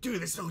could you do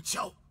this,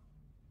 Ucho?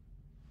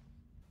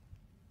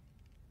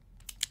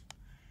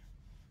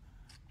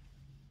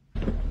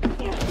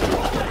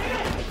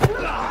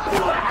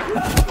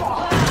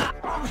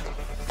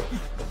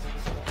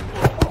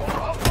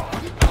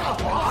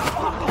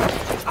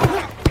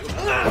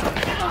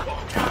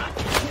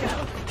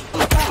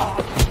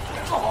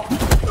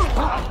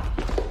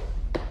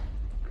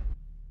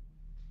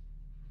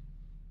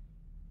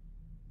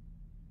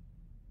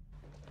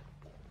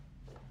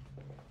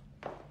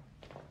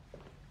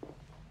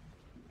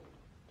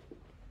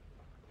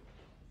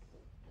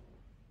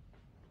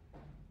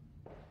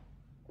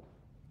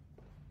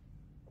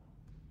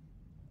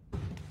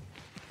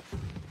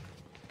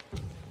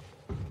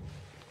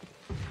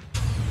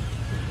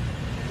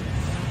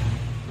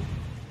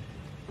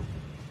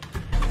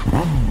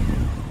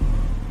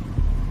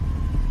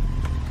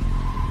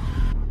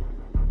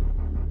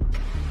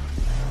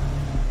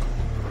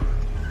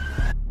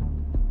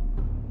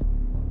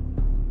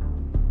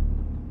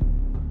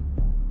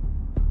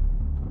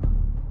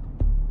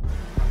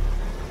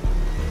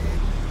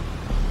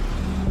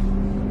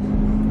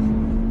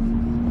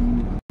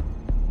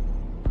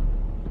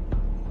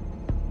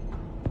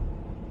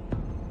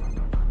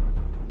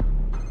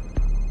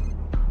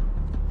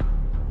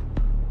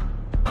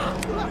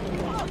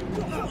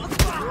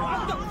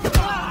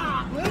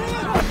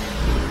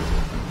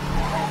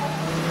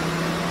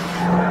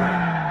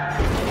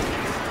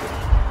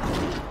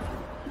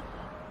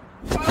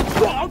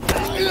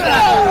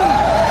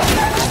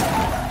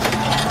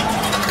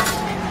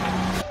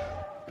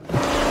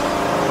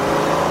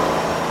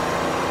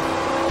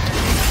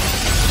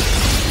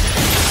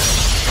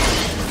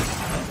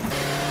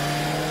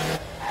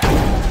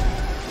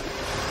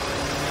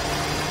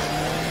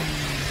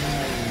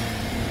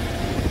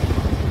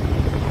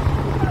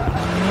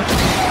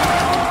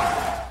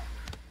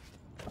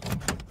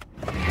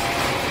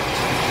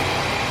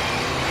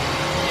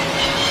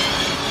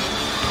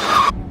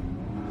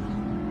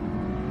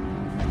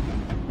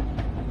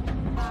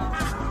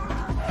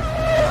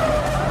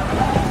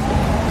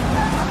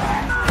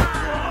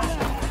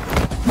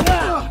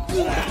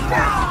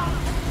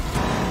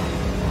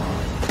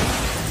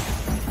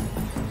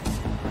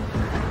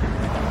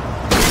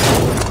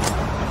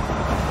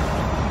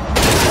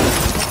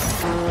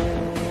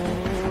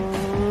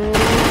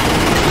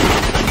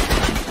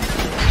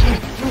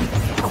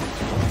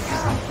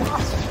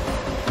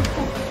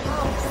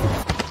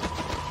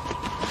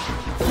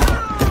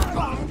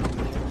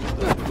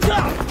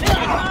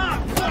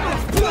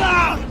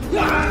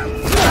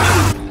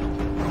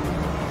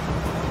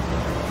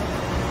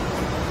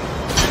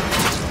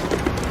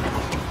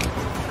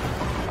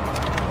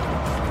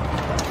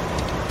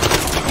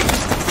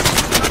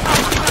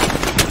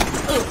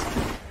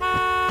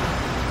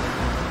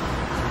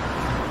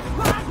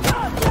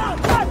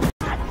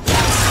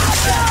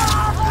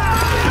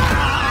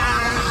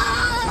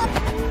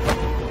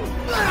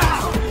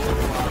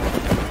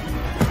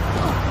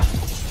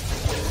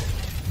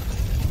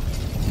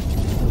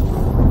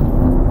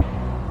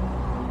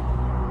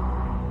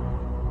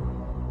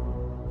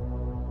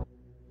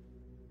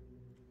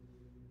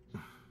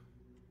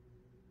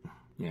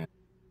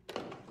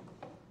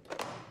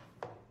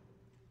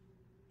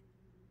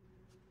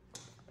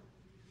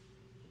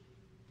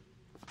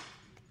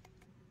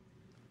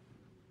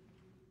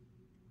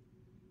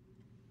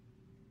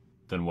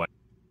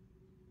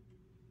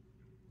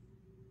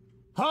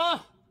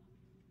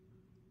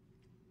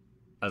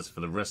 As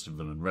for the rest of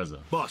them in Reza...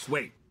 Boss,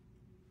 wait.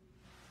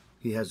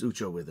 He has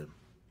Ucho with him.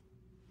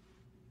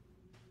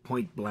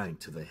 Point blank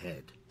to the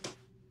head.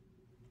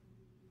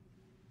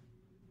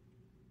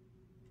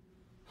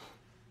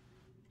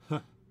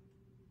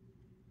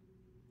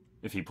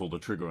 If he pulled the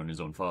trigger on his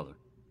own father.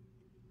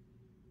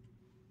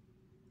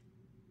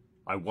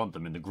 I want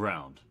them in the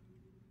ground.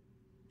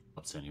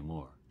 Not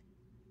anymore.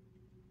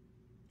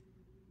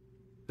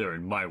 They're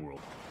in my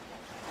world.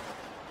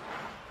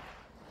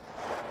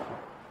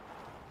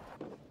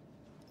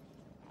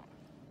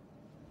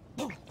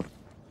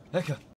 Eka!